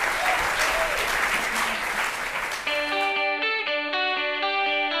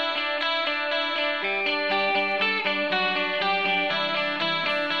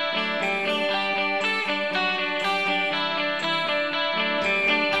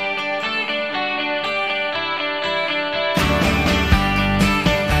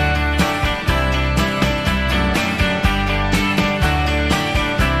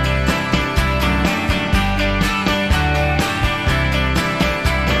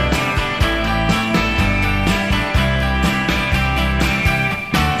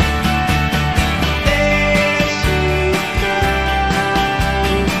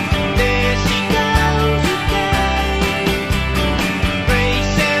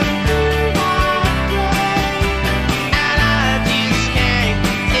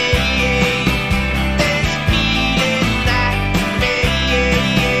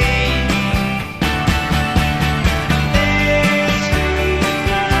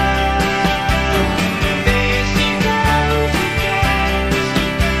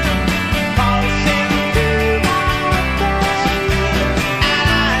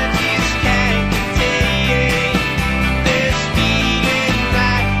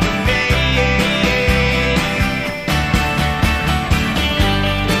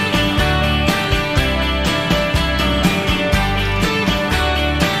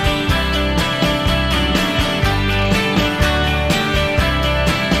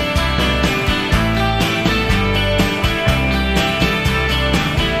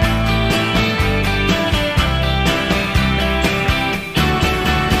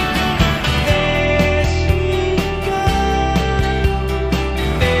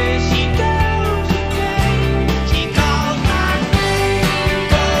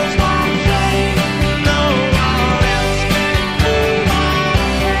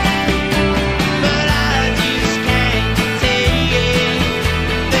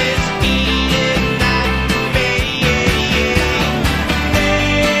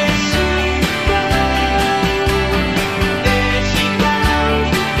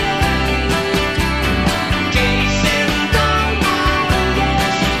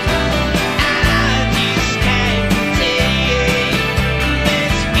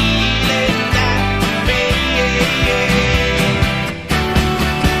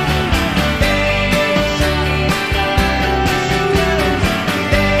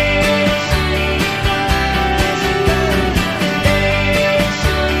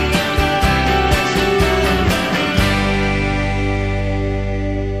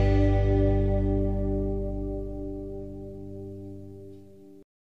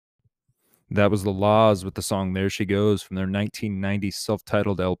 That was The Laws with the song There She Goes from their 1990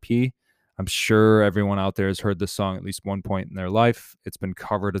 self-titled LP. I'm sure everyone out there has heard this song at least one point in their life. It's been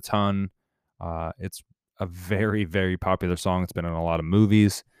covered a ton. It's a very, very popular song. It's been in a lot of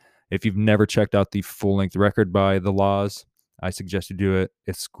movies. If you've never checked out the full-length record by The Laws, I suggest you do it.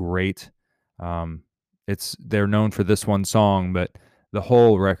 It's great. They're known for this one song, but the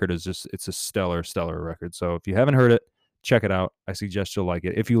whole record is it's a stellar, stellar record. So if you haven't heard it, check it out. I suggest you'll like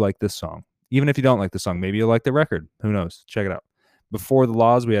it if you like this song. Even if you don't like the song, maybe you'll like the record. Who knows? Check it out. Before The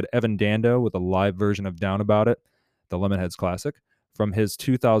Laws, we had Evan Dando with a live version of Down About It, the Lemonheads classic, from his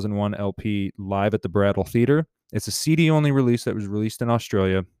 2001 LP Live at the Brattle Theatre. It's a CD-only release that was released in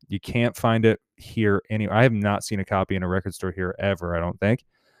Australia. You can't find it here anywhere. I have not seen a copy in a record store here ever, I don't think.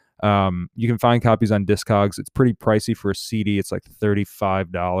 You can find copies on Discogs. It's pretty pricey for a CD. It's like $35,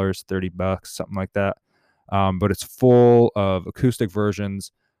 $30, something like that. But it's full of acoustic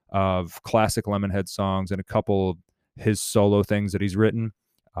versions of classic Lemonhead songs and a couple of his solo things that he's written.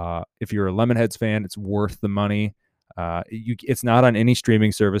 If you're a Lemonheads fan, it's worth the money. It's not on any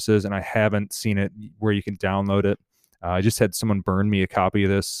streaming services, and I haven't seen it where you can download it. I just had someone burn me a copy of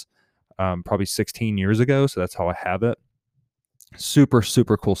this probably 16 years ago, so that's how I have it. Super,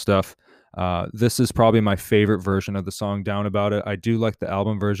 super cool stuff. This is probably my favorite version of the song Down About It. I do like the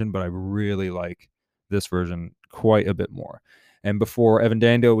album version, but I really like this version quite a bit more. And before Evan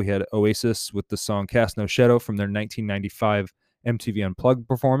Dando, we had Oasis with the song Cast No Shadow from their 1995 MTV Unplugged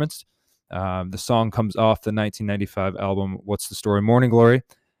performance. The song comes off the 1995 album What's the Story? Morning Glory.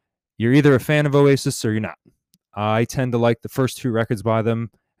 You're either a fan of Oasis or you're not. I tend to like the first two records by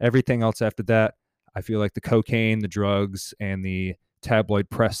them. Everything else after that, I feel like the cocaine, the drugs, and the tabloid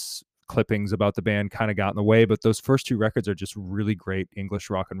press clippings about the band kind of got in the way, but those first two records are just really great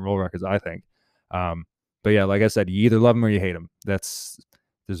English rock and roll records, I think. But yeah, like I said, you either love them or you hate them. There's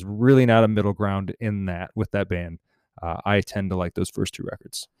really not a middle ground in that with that band. I tend to like those first two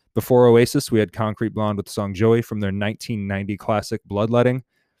records. Before Oasis, we had Concrete Blonde with the song Joey from their 1990 classic Bloodletting.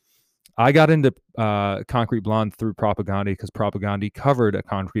 I got into Concrete Blonde through Propaganda because Propaganda covered a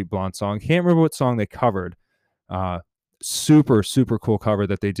Concrete Blonde song. Can't remember what song they covered. Super, super cool cover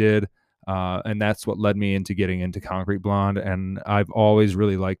that they did. And that's what led me into getting into Concrete Blonde. And I've always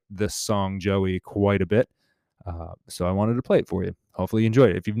really liked this song, Joey, quite a bit. So I wanted to play it for you. Hopefully you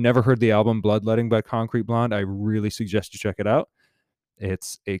enjoyed it. If you've never heard the album Bloodletting by Concrete Blonde, I really suggest you check it out.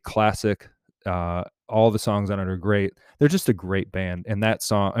 It's a classic. All the songs on it are great. They're just a great band. And that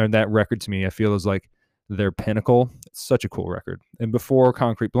song, or that record to me, I feel is like their pinnacle. It's such a cool record. And before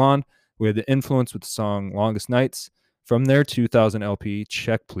Concrete Blonde, we had The Influence with the song Longest Nights from their 2000 LP,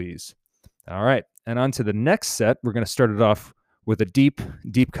 Check Please. All right. And on to the next set. We're going to start it off with a deep,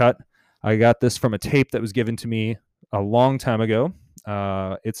 deep cut. I got this from a tape that was given to me a long time ago.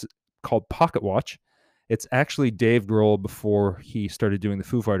 It's called Pocket Watch. It's actually Dave Grohl before he started doing the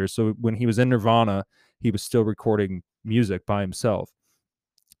Foo Fighters. So when he was in Nirvana, he was still recording music by himself.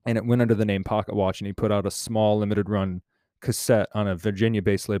 And it went under the name Pocket Watch, and he put out a small limited run cassette on a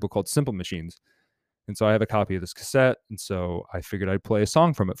Virginia-based label called Simple Machines. And so I have a copy of this cassette, and so I figured I'd play a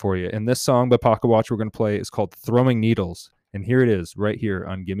song from it for you. And this song by Pocket Watch we're going to play is called Throwing Needles. And here it is, right here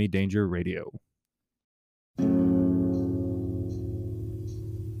on Gimme Danger Radio.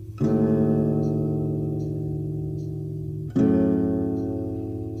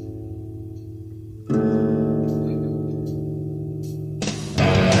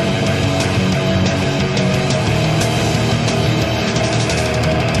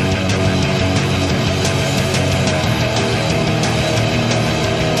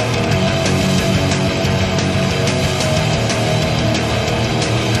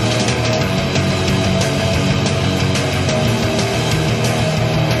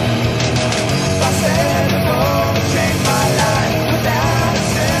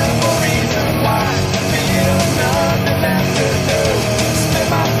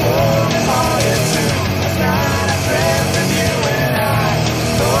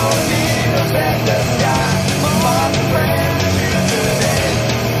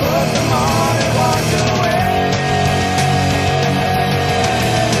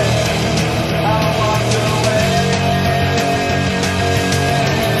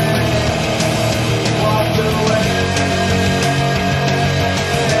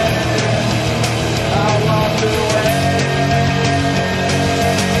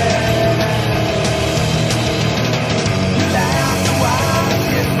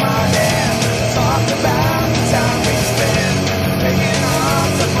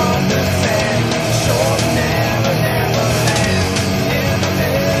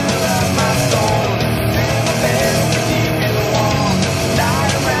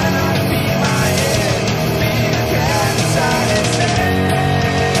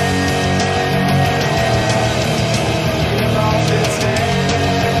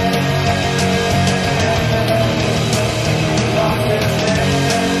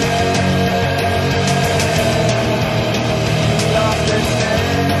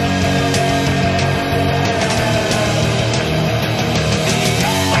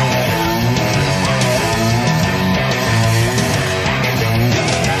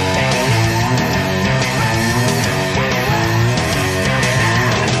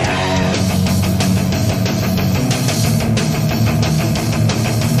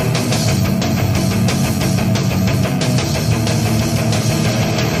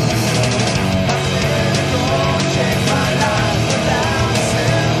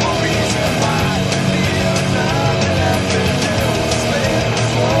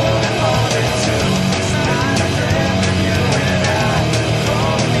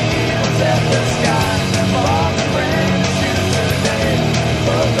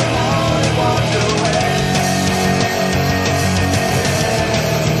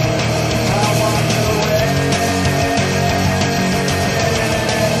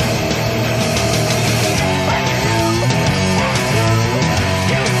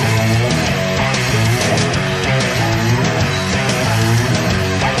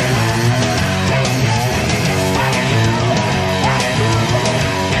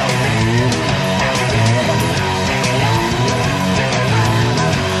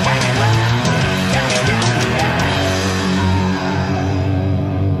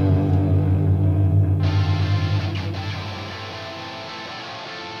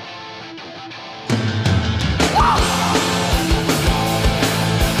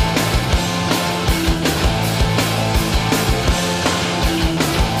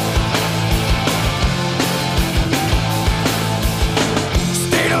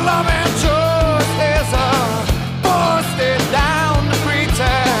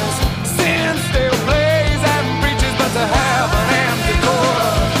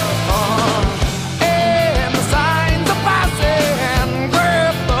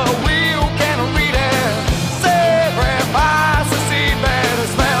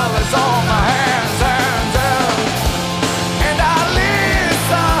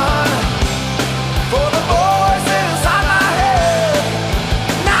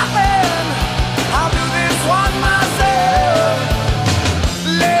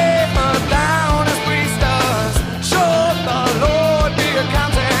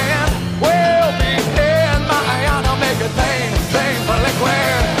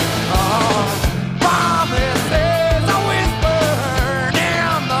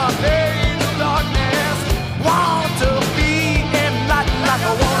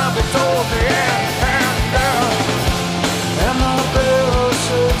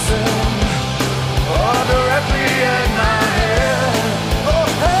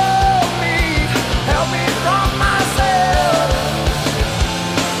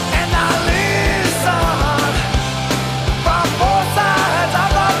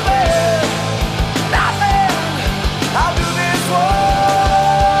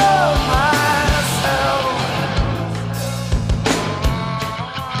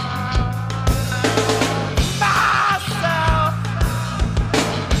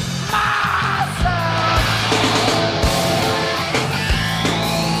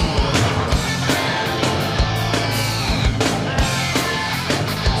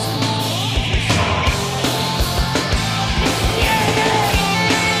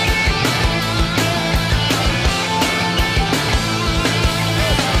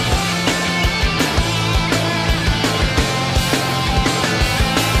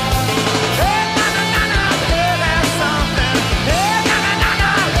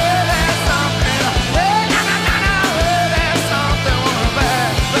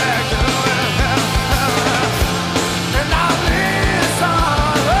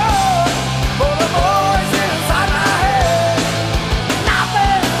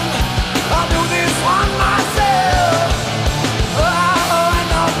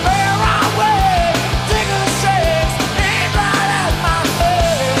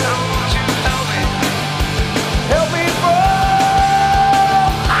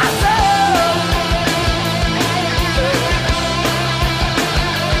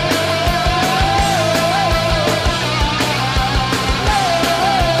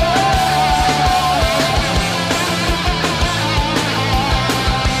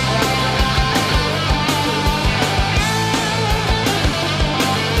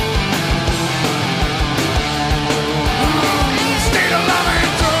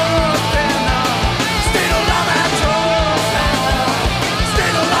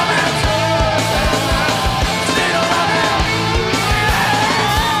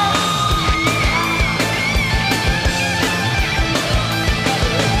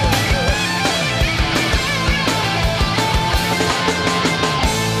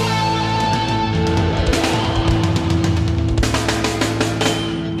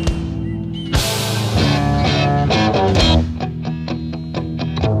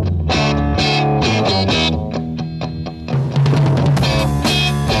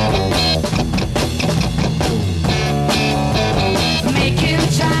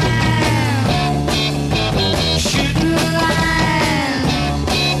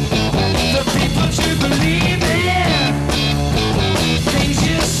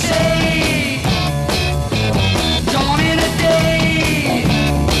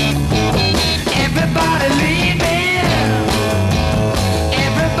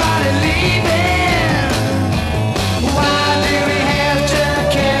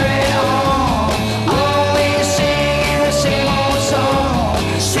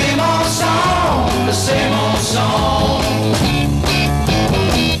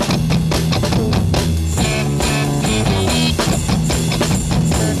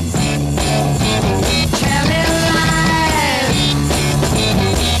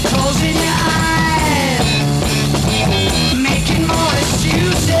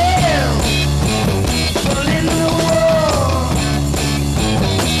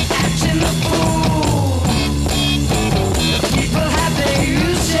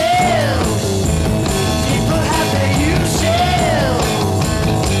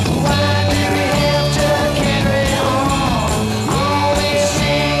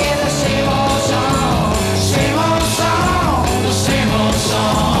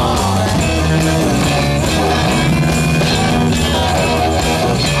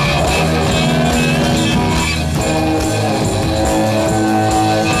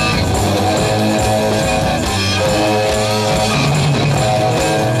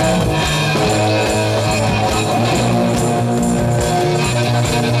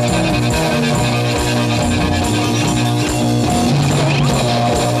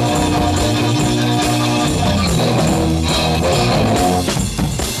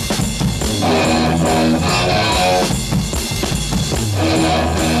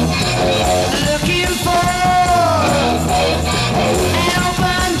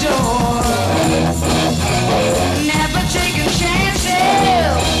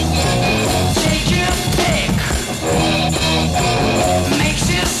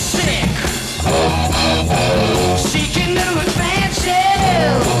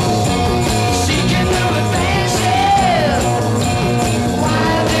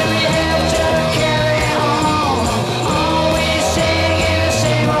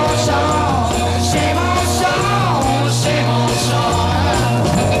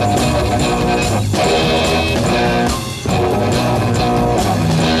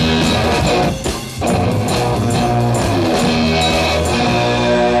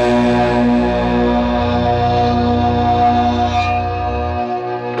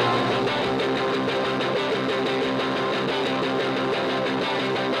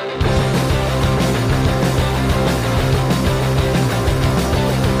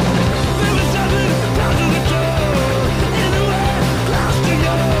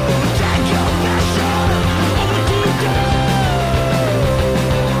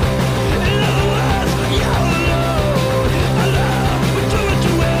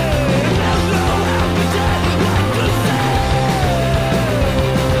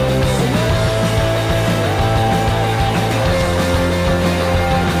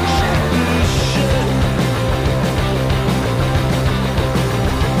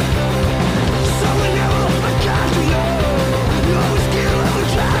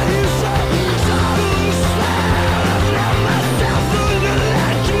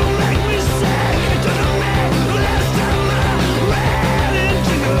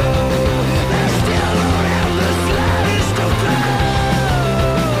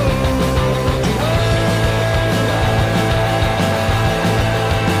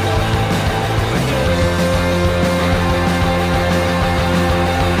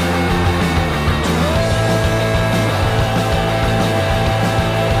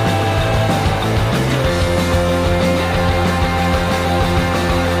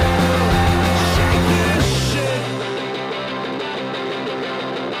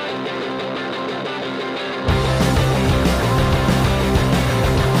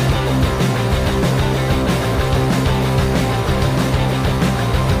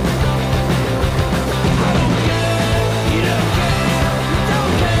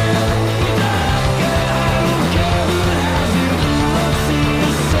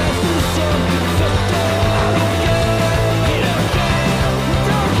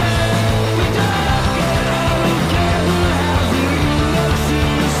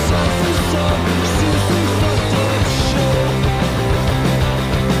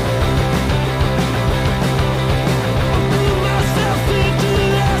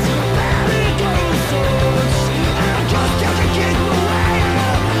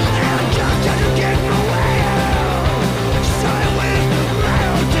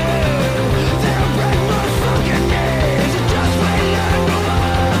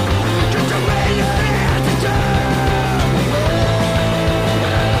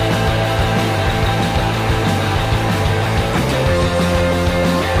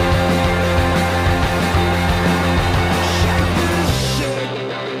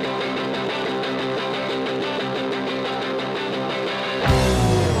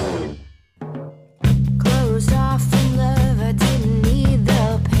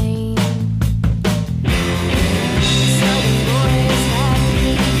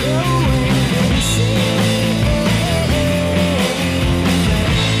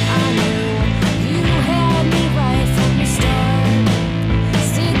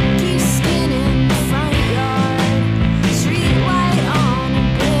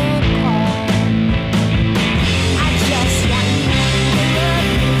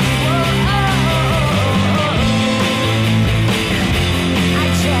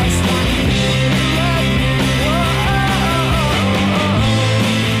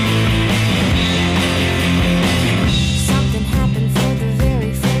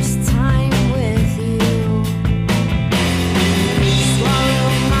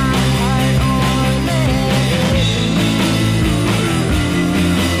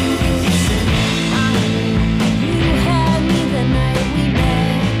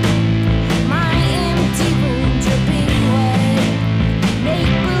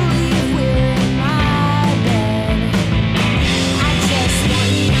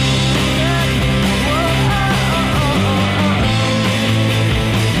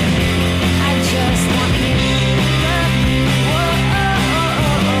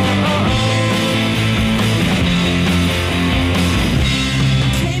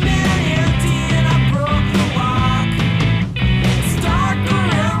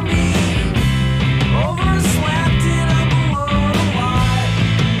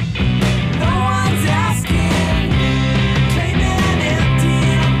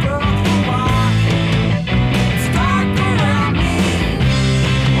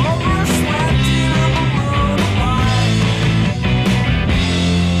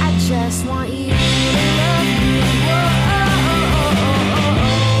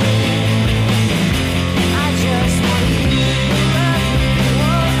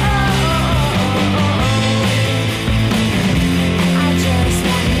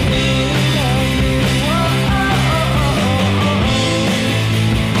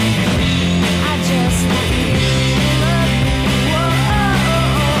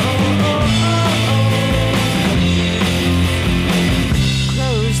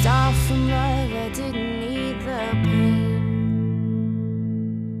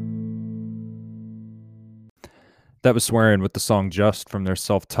 That was Swearing with the song Just from their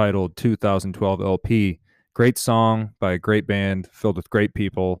self-titled 2012 LP. Great song by a great band filled with great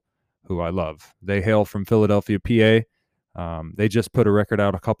people who I love. They hail from Philadelphia, PA. They just put a record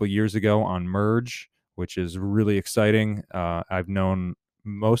out a couple years ago on Merge, which is really exciting. I've known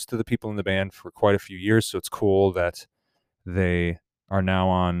most of the people in the band for quite a few years, so it's cool that they are now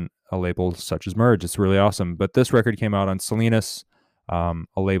on a label such as Merge. It's really awesome. But this record came out on Salinas, a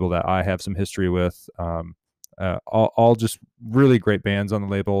label that I have some history with. All just really great bands on the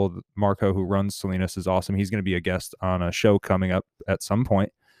label. Marco, who runs Salinas, is awesome. He's going to be a guest on a show coming up at some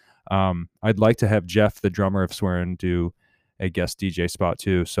point. I'd like to have Jeff, the drummer of Swearin', do a guest DJ spot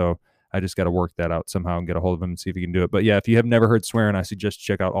too. So I just got to work that out somehow and get a hold of him and see if he can do it. But yeah, if you have never heard Swearin', I suggest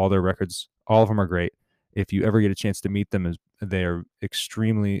check out all their records. All of them are great. If you ever get a chance to meet them, they are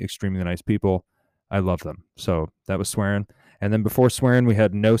extremely, extremely nice people. I love them. So that was Swearin'. And then before Swearin', we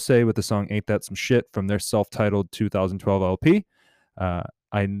had No Say with the song Ain't That Some Shit from their self-titled 2012 LP.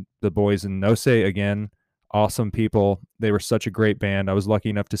 The boys in No Say, again, awesome people. They were such a great band. I was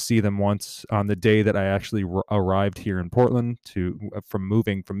lucky enough to see them once on the day that I actually arrived here in Portland from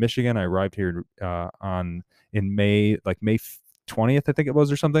moving from Michigan. I arrived here in May, like May 20th, I think it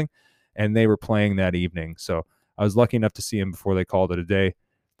was, or something. And they were playing that evening. So I was lucky enough to see them before they called it a day.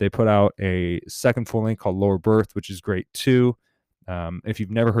 They put out a second full length called Lower Birth, which is great too. If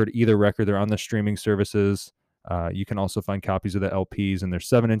you've never heard either record, they're on the streaming services. You can also find copies of the LPs, and they're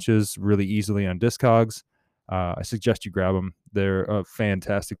 7 inches really easily on Discogs. I suggest you grab them. They're a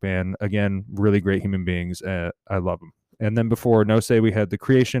fantastic band. Again, really great human beings. I love them. And then before No Say, we had The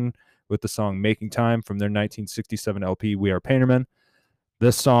Creation with the song Making Time from their 1967 LP, We Are Paintermen.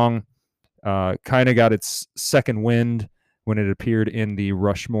 This song kind of got its second wind when it appeared in the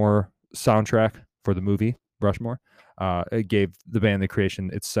Rushmore soundtrack for the movie Rushmore. It gave the band The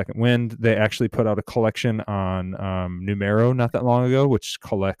Creation its second wind. They actually put out a collection on Numero not that long ago, which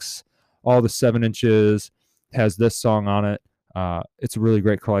collects all the 7 inches, has this song on it. It's a really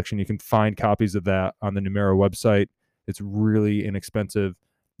great collection. You can find copies of that on the Numero website. It's really inexpensive.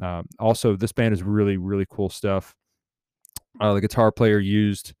 Also, this band is really, really cool stuff. The guitar player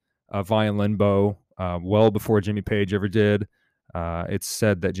used a violin bow well before Jimmy Page ever did. It's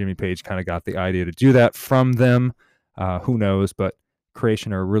said that Jimmy Page kind of got the idea to do that from them. Who knows? But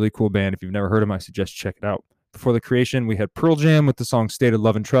Creation are a really cool band. If you've never heard them, I suggest check it out. Before The Creation, we had Pearl Jam with the song State of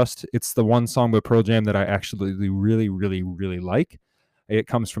Love and Trust. It's the one song by Pearl Jam that I actually really, really, really like. It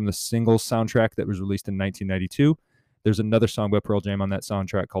comes from the Singles soundtrack that was released in 1992. There's another song by Pearl Jam on that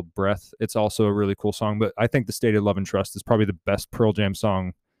soundtrack called Breath. It's also a really cool song, but I think the State of Love and Trust is probably the best Pearl Jam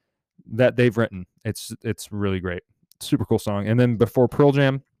song that they've written. It's really great. Super cool song. And then before Pearl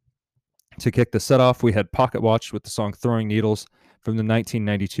Jam, to kick the set off, we had Pocket Watch with the song Throwing Needles from the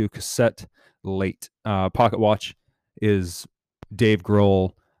 1992 cassette Late. Pocket Watch is Dave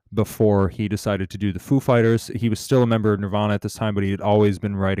Grohl before he decided to do the Foo Fighters. He was still a member of Nirvana at this time, but he had always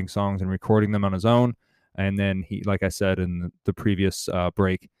been writing songs and recording them on his own. And then he, like I said in the previous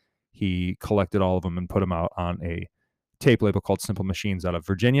break, he collected all of them and put them out on a tape label called Simple Machines out of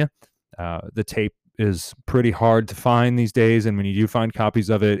Virginia. The tape is pretty hard to find these days, and when you do find copies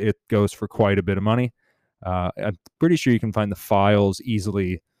of it, it goes for quite a bit of money. I'm pretty sure you can find the files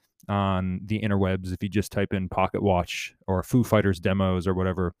easily on the interwebs if you just type in Pocket Watch or Foo Fighters demos or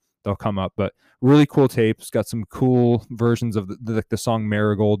whatever, they'll come up. But really cool tapes, got some cool versions of the song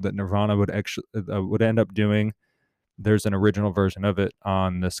Marigold that Nirvana would end up doing. There's an original version of it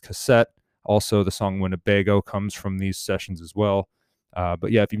on this cassette. Also, the song Winnebago comes from these sessions as well.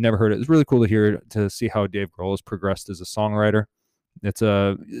 But yeah, if you've never heard it, it's really cool to hear, to see how Dave Grohl has progressed as a songwriter.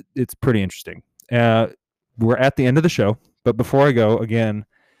 It's pretty interesting. We're at the end of the show, but before I go, again,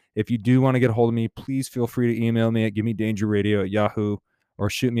 if you do want to get a hold of me, please feel free to email me at gimmedangerradio@yahoo, or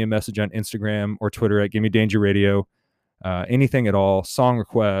shoot me a message on Instagram or Twitter at gimmedangerradio. Anything at all, song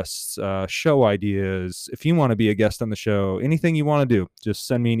requests, show ideas. If you want to be a guest on the show, anything you want to do, just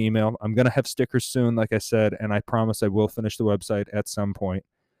send me an email. I'm going to have stickers soon, like I said, and I promise I will finish the website at some point.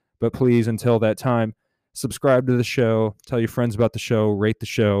 But please, until that time, subscribe to the show, tell your friends about the show, rate the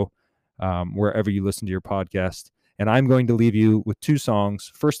show wherever you listen to your podcast. And I'm going to leave you with 2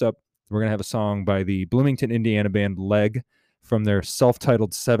 songs. First up, we're going to have a song by the Bloomington, Indiana band Leg from their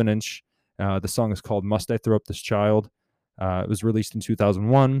self-titled 7-inch. The song is called Must I Throw Up This Child? It was released in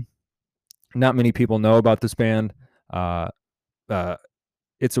 2001. Not many people know about this band. It's a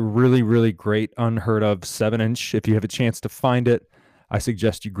really, really great, unheard of 7-inch. If you have a chance to find it, I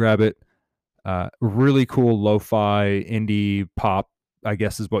suggest you grab it. Really cool lo-fi indie pop, I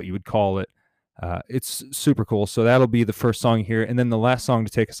guess is what you would call it. It's super cool. So that'll be the first song here. And then the last song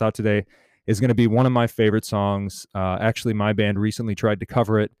to take us out today is going to be one of my favorite songs. Actually, my band recently tried to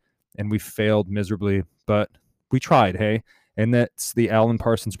cover it, and we failed miserably, but we tried, hey? And that's the Alan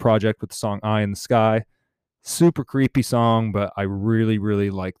Parsons Project with the song Eye in the Sky. Super creepy song, but I really, really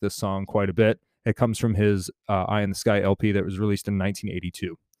like this song quite a bit. It comes from his Eye in the Sky LP that was released in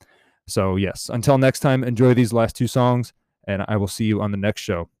 1982. So yes, until next time, enjoy these last two songs, and I will see you on the next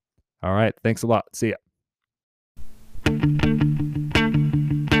show. All right, thanks a lot. See ya.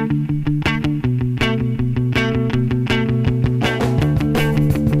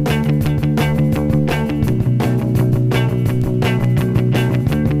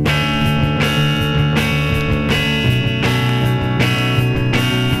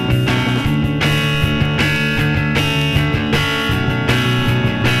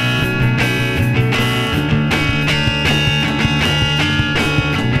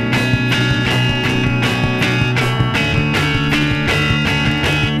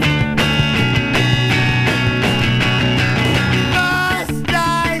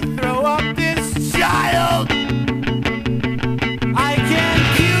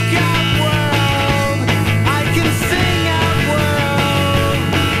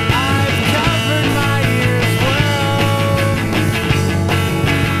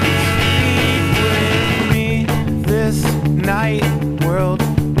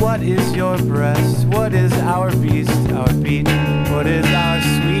 What is your breast? What is our beast, our beat? What is our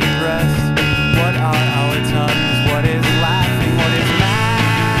sweet breast? What are our tongues? What is laughing? What is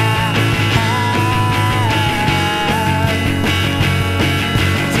mad?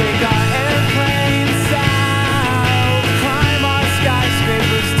 Take our airplanes south, climb our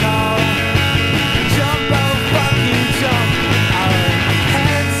skyscrapers tall, jump, oh fucking jump. Our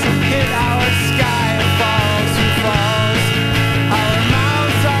heads hit our sky and falls, who falls? Our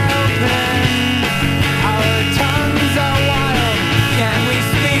mouths are open, our tongues are wild. Can we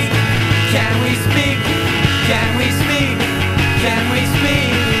speak? Can we speak? Can we speak? Can we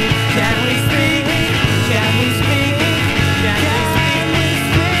speak? Can we speak? Can we speak?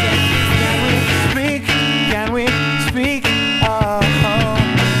 Can we speak? Can we speak? Oh.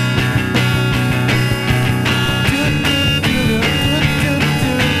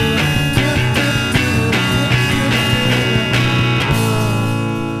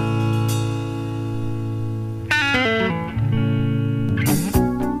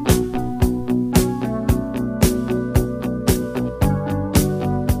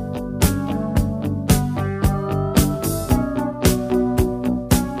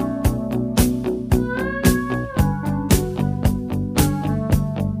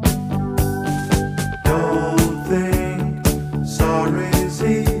 Don't think sorry's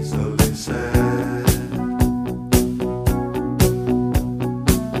easily said.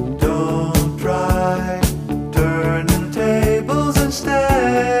 Don't try turning tables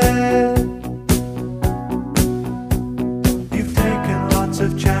instead. You've taken lots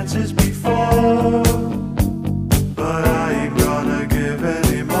of chances before, but I ain't gonna give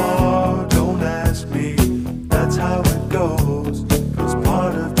any more. Don't ask me, that's how it goes. 'Cause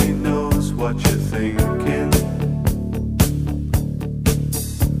part of me knows what you're thinking.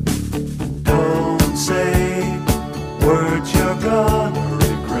 Don't say words you're gonna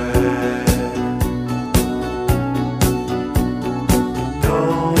regret.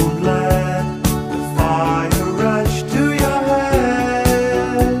 Don't let the fire rush to your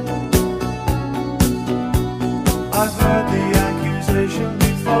head. I've heard the accusation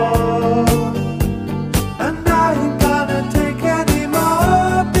before, and I ain't gonna take any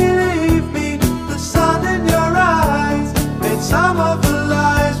more. Believe me, the sun in your eyes made some of the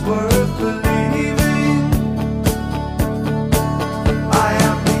lies worth believing. I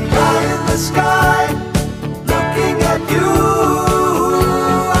am the eye in the sky, looking at you.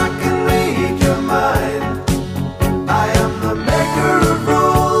 I can read your mind. I am the maker of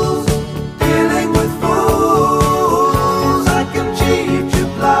rules, dealing with fools. I can cheat you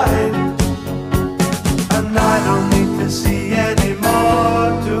blind, and I don't need to see anymore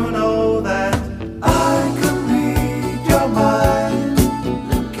to know that I can read your mind.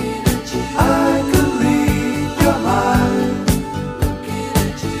 I can read your mind.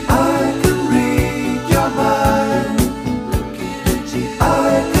 I can read your mind. I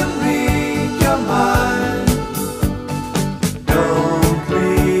can read your mind. Don't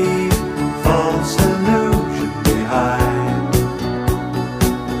leave false illusion behind.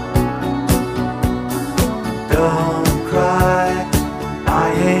 Don't cry, I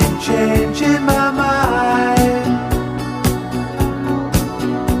ain't changing my mind.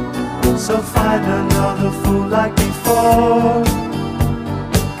 So find another fool like before,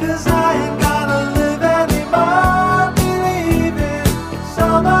 'cause I ain't gonna live anymore believing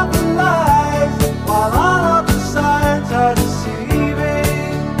some of the lies.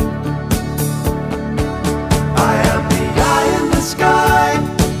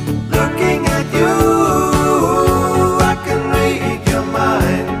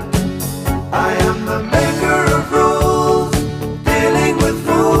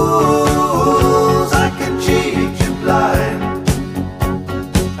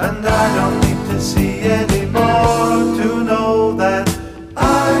 see anymore to know that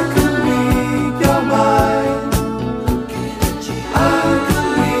I could read your mind. I could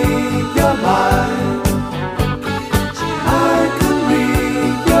read your mind. I could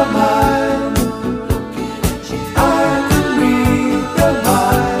read your mind. I could read your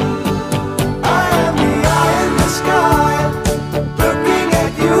mind. I am the eye in the sky, looking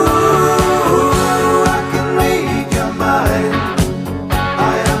at you. I can read your mind.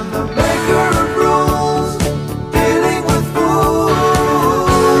 I am the maker of rules, dealing with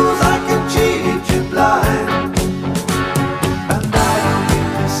fools. I can cheat you blind, and I don't need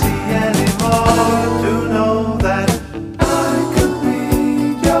to see anymore to know that I can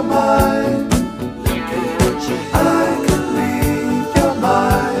read your mind. I can read your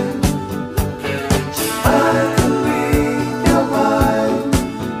mind. I can read your mind.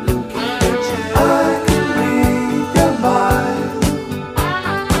 I can read your mind.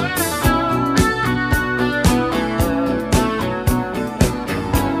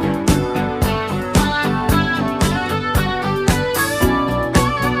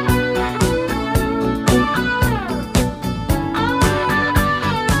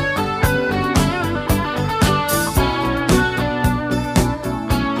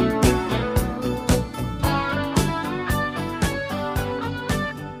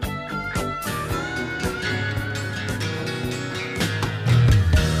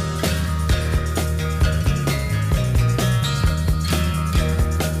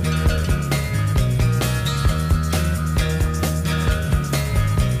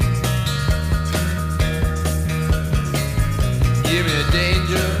 Give me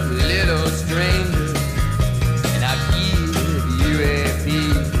danger,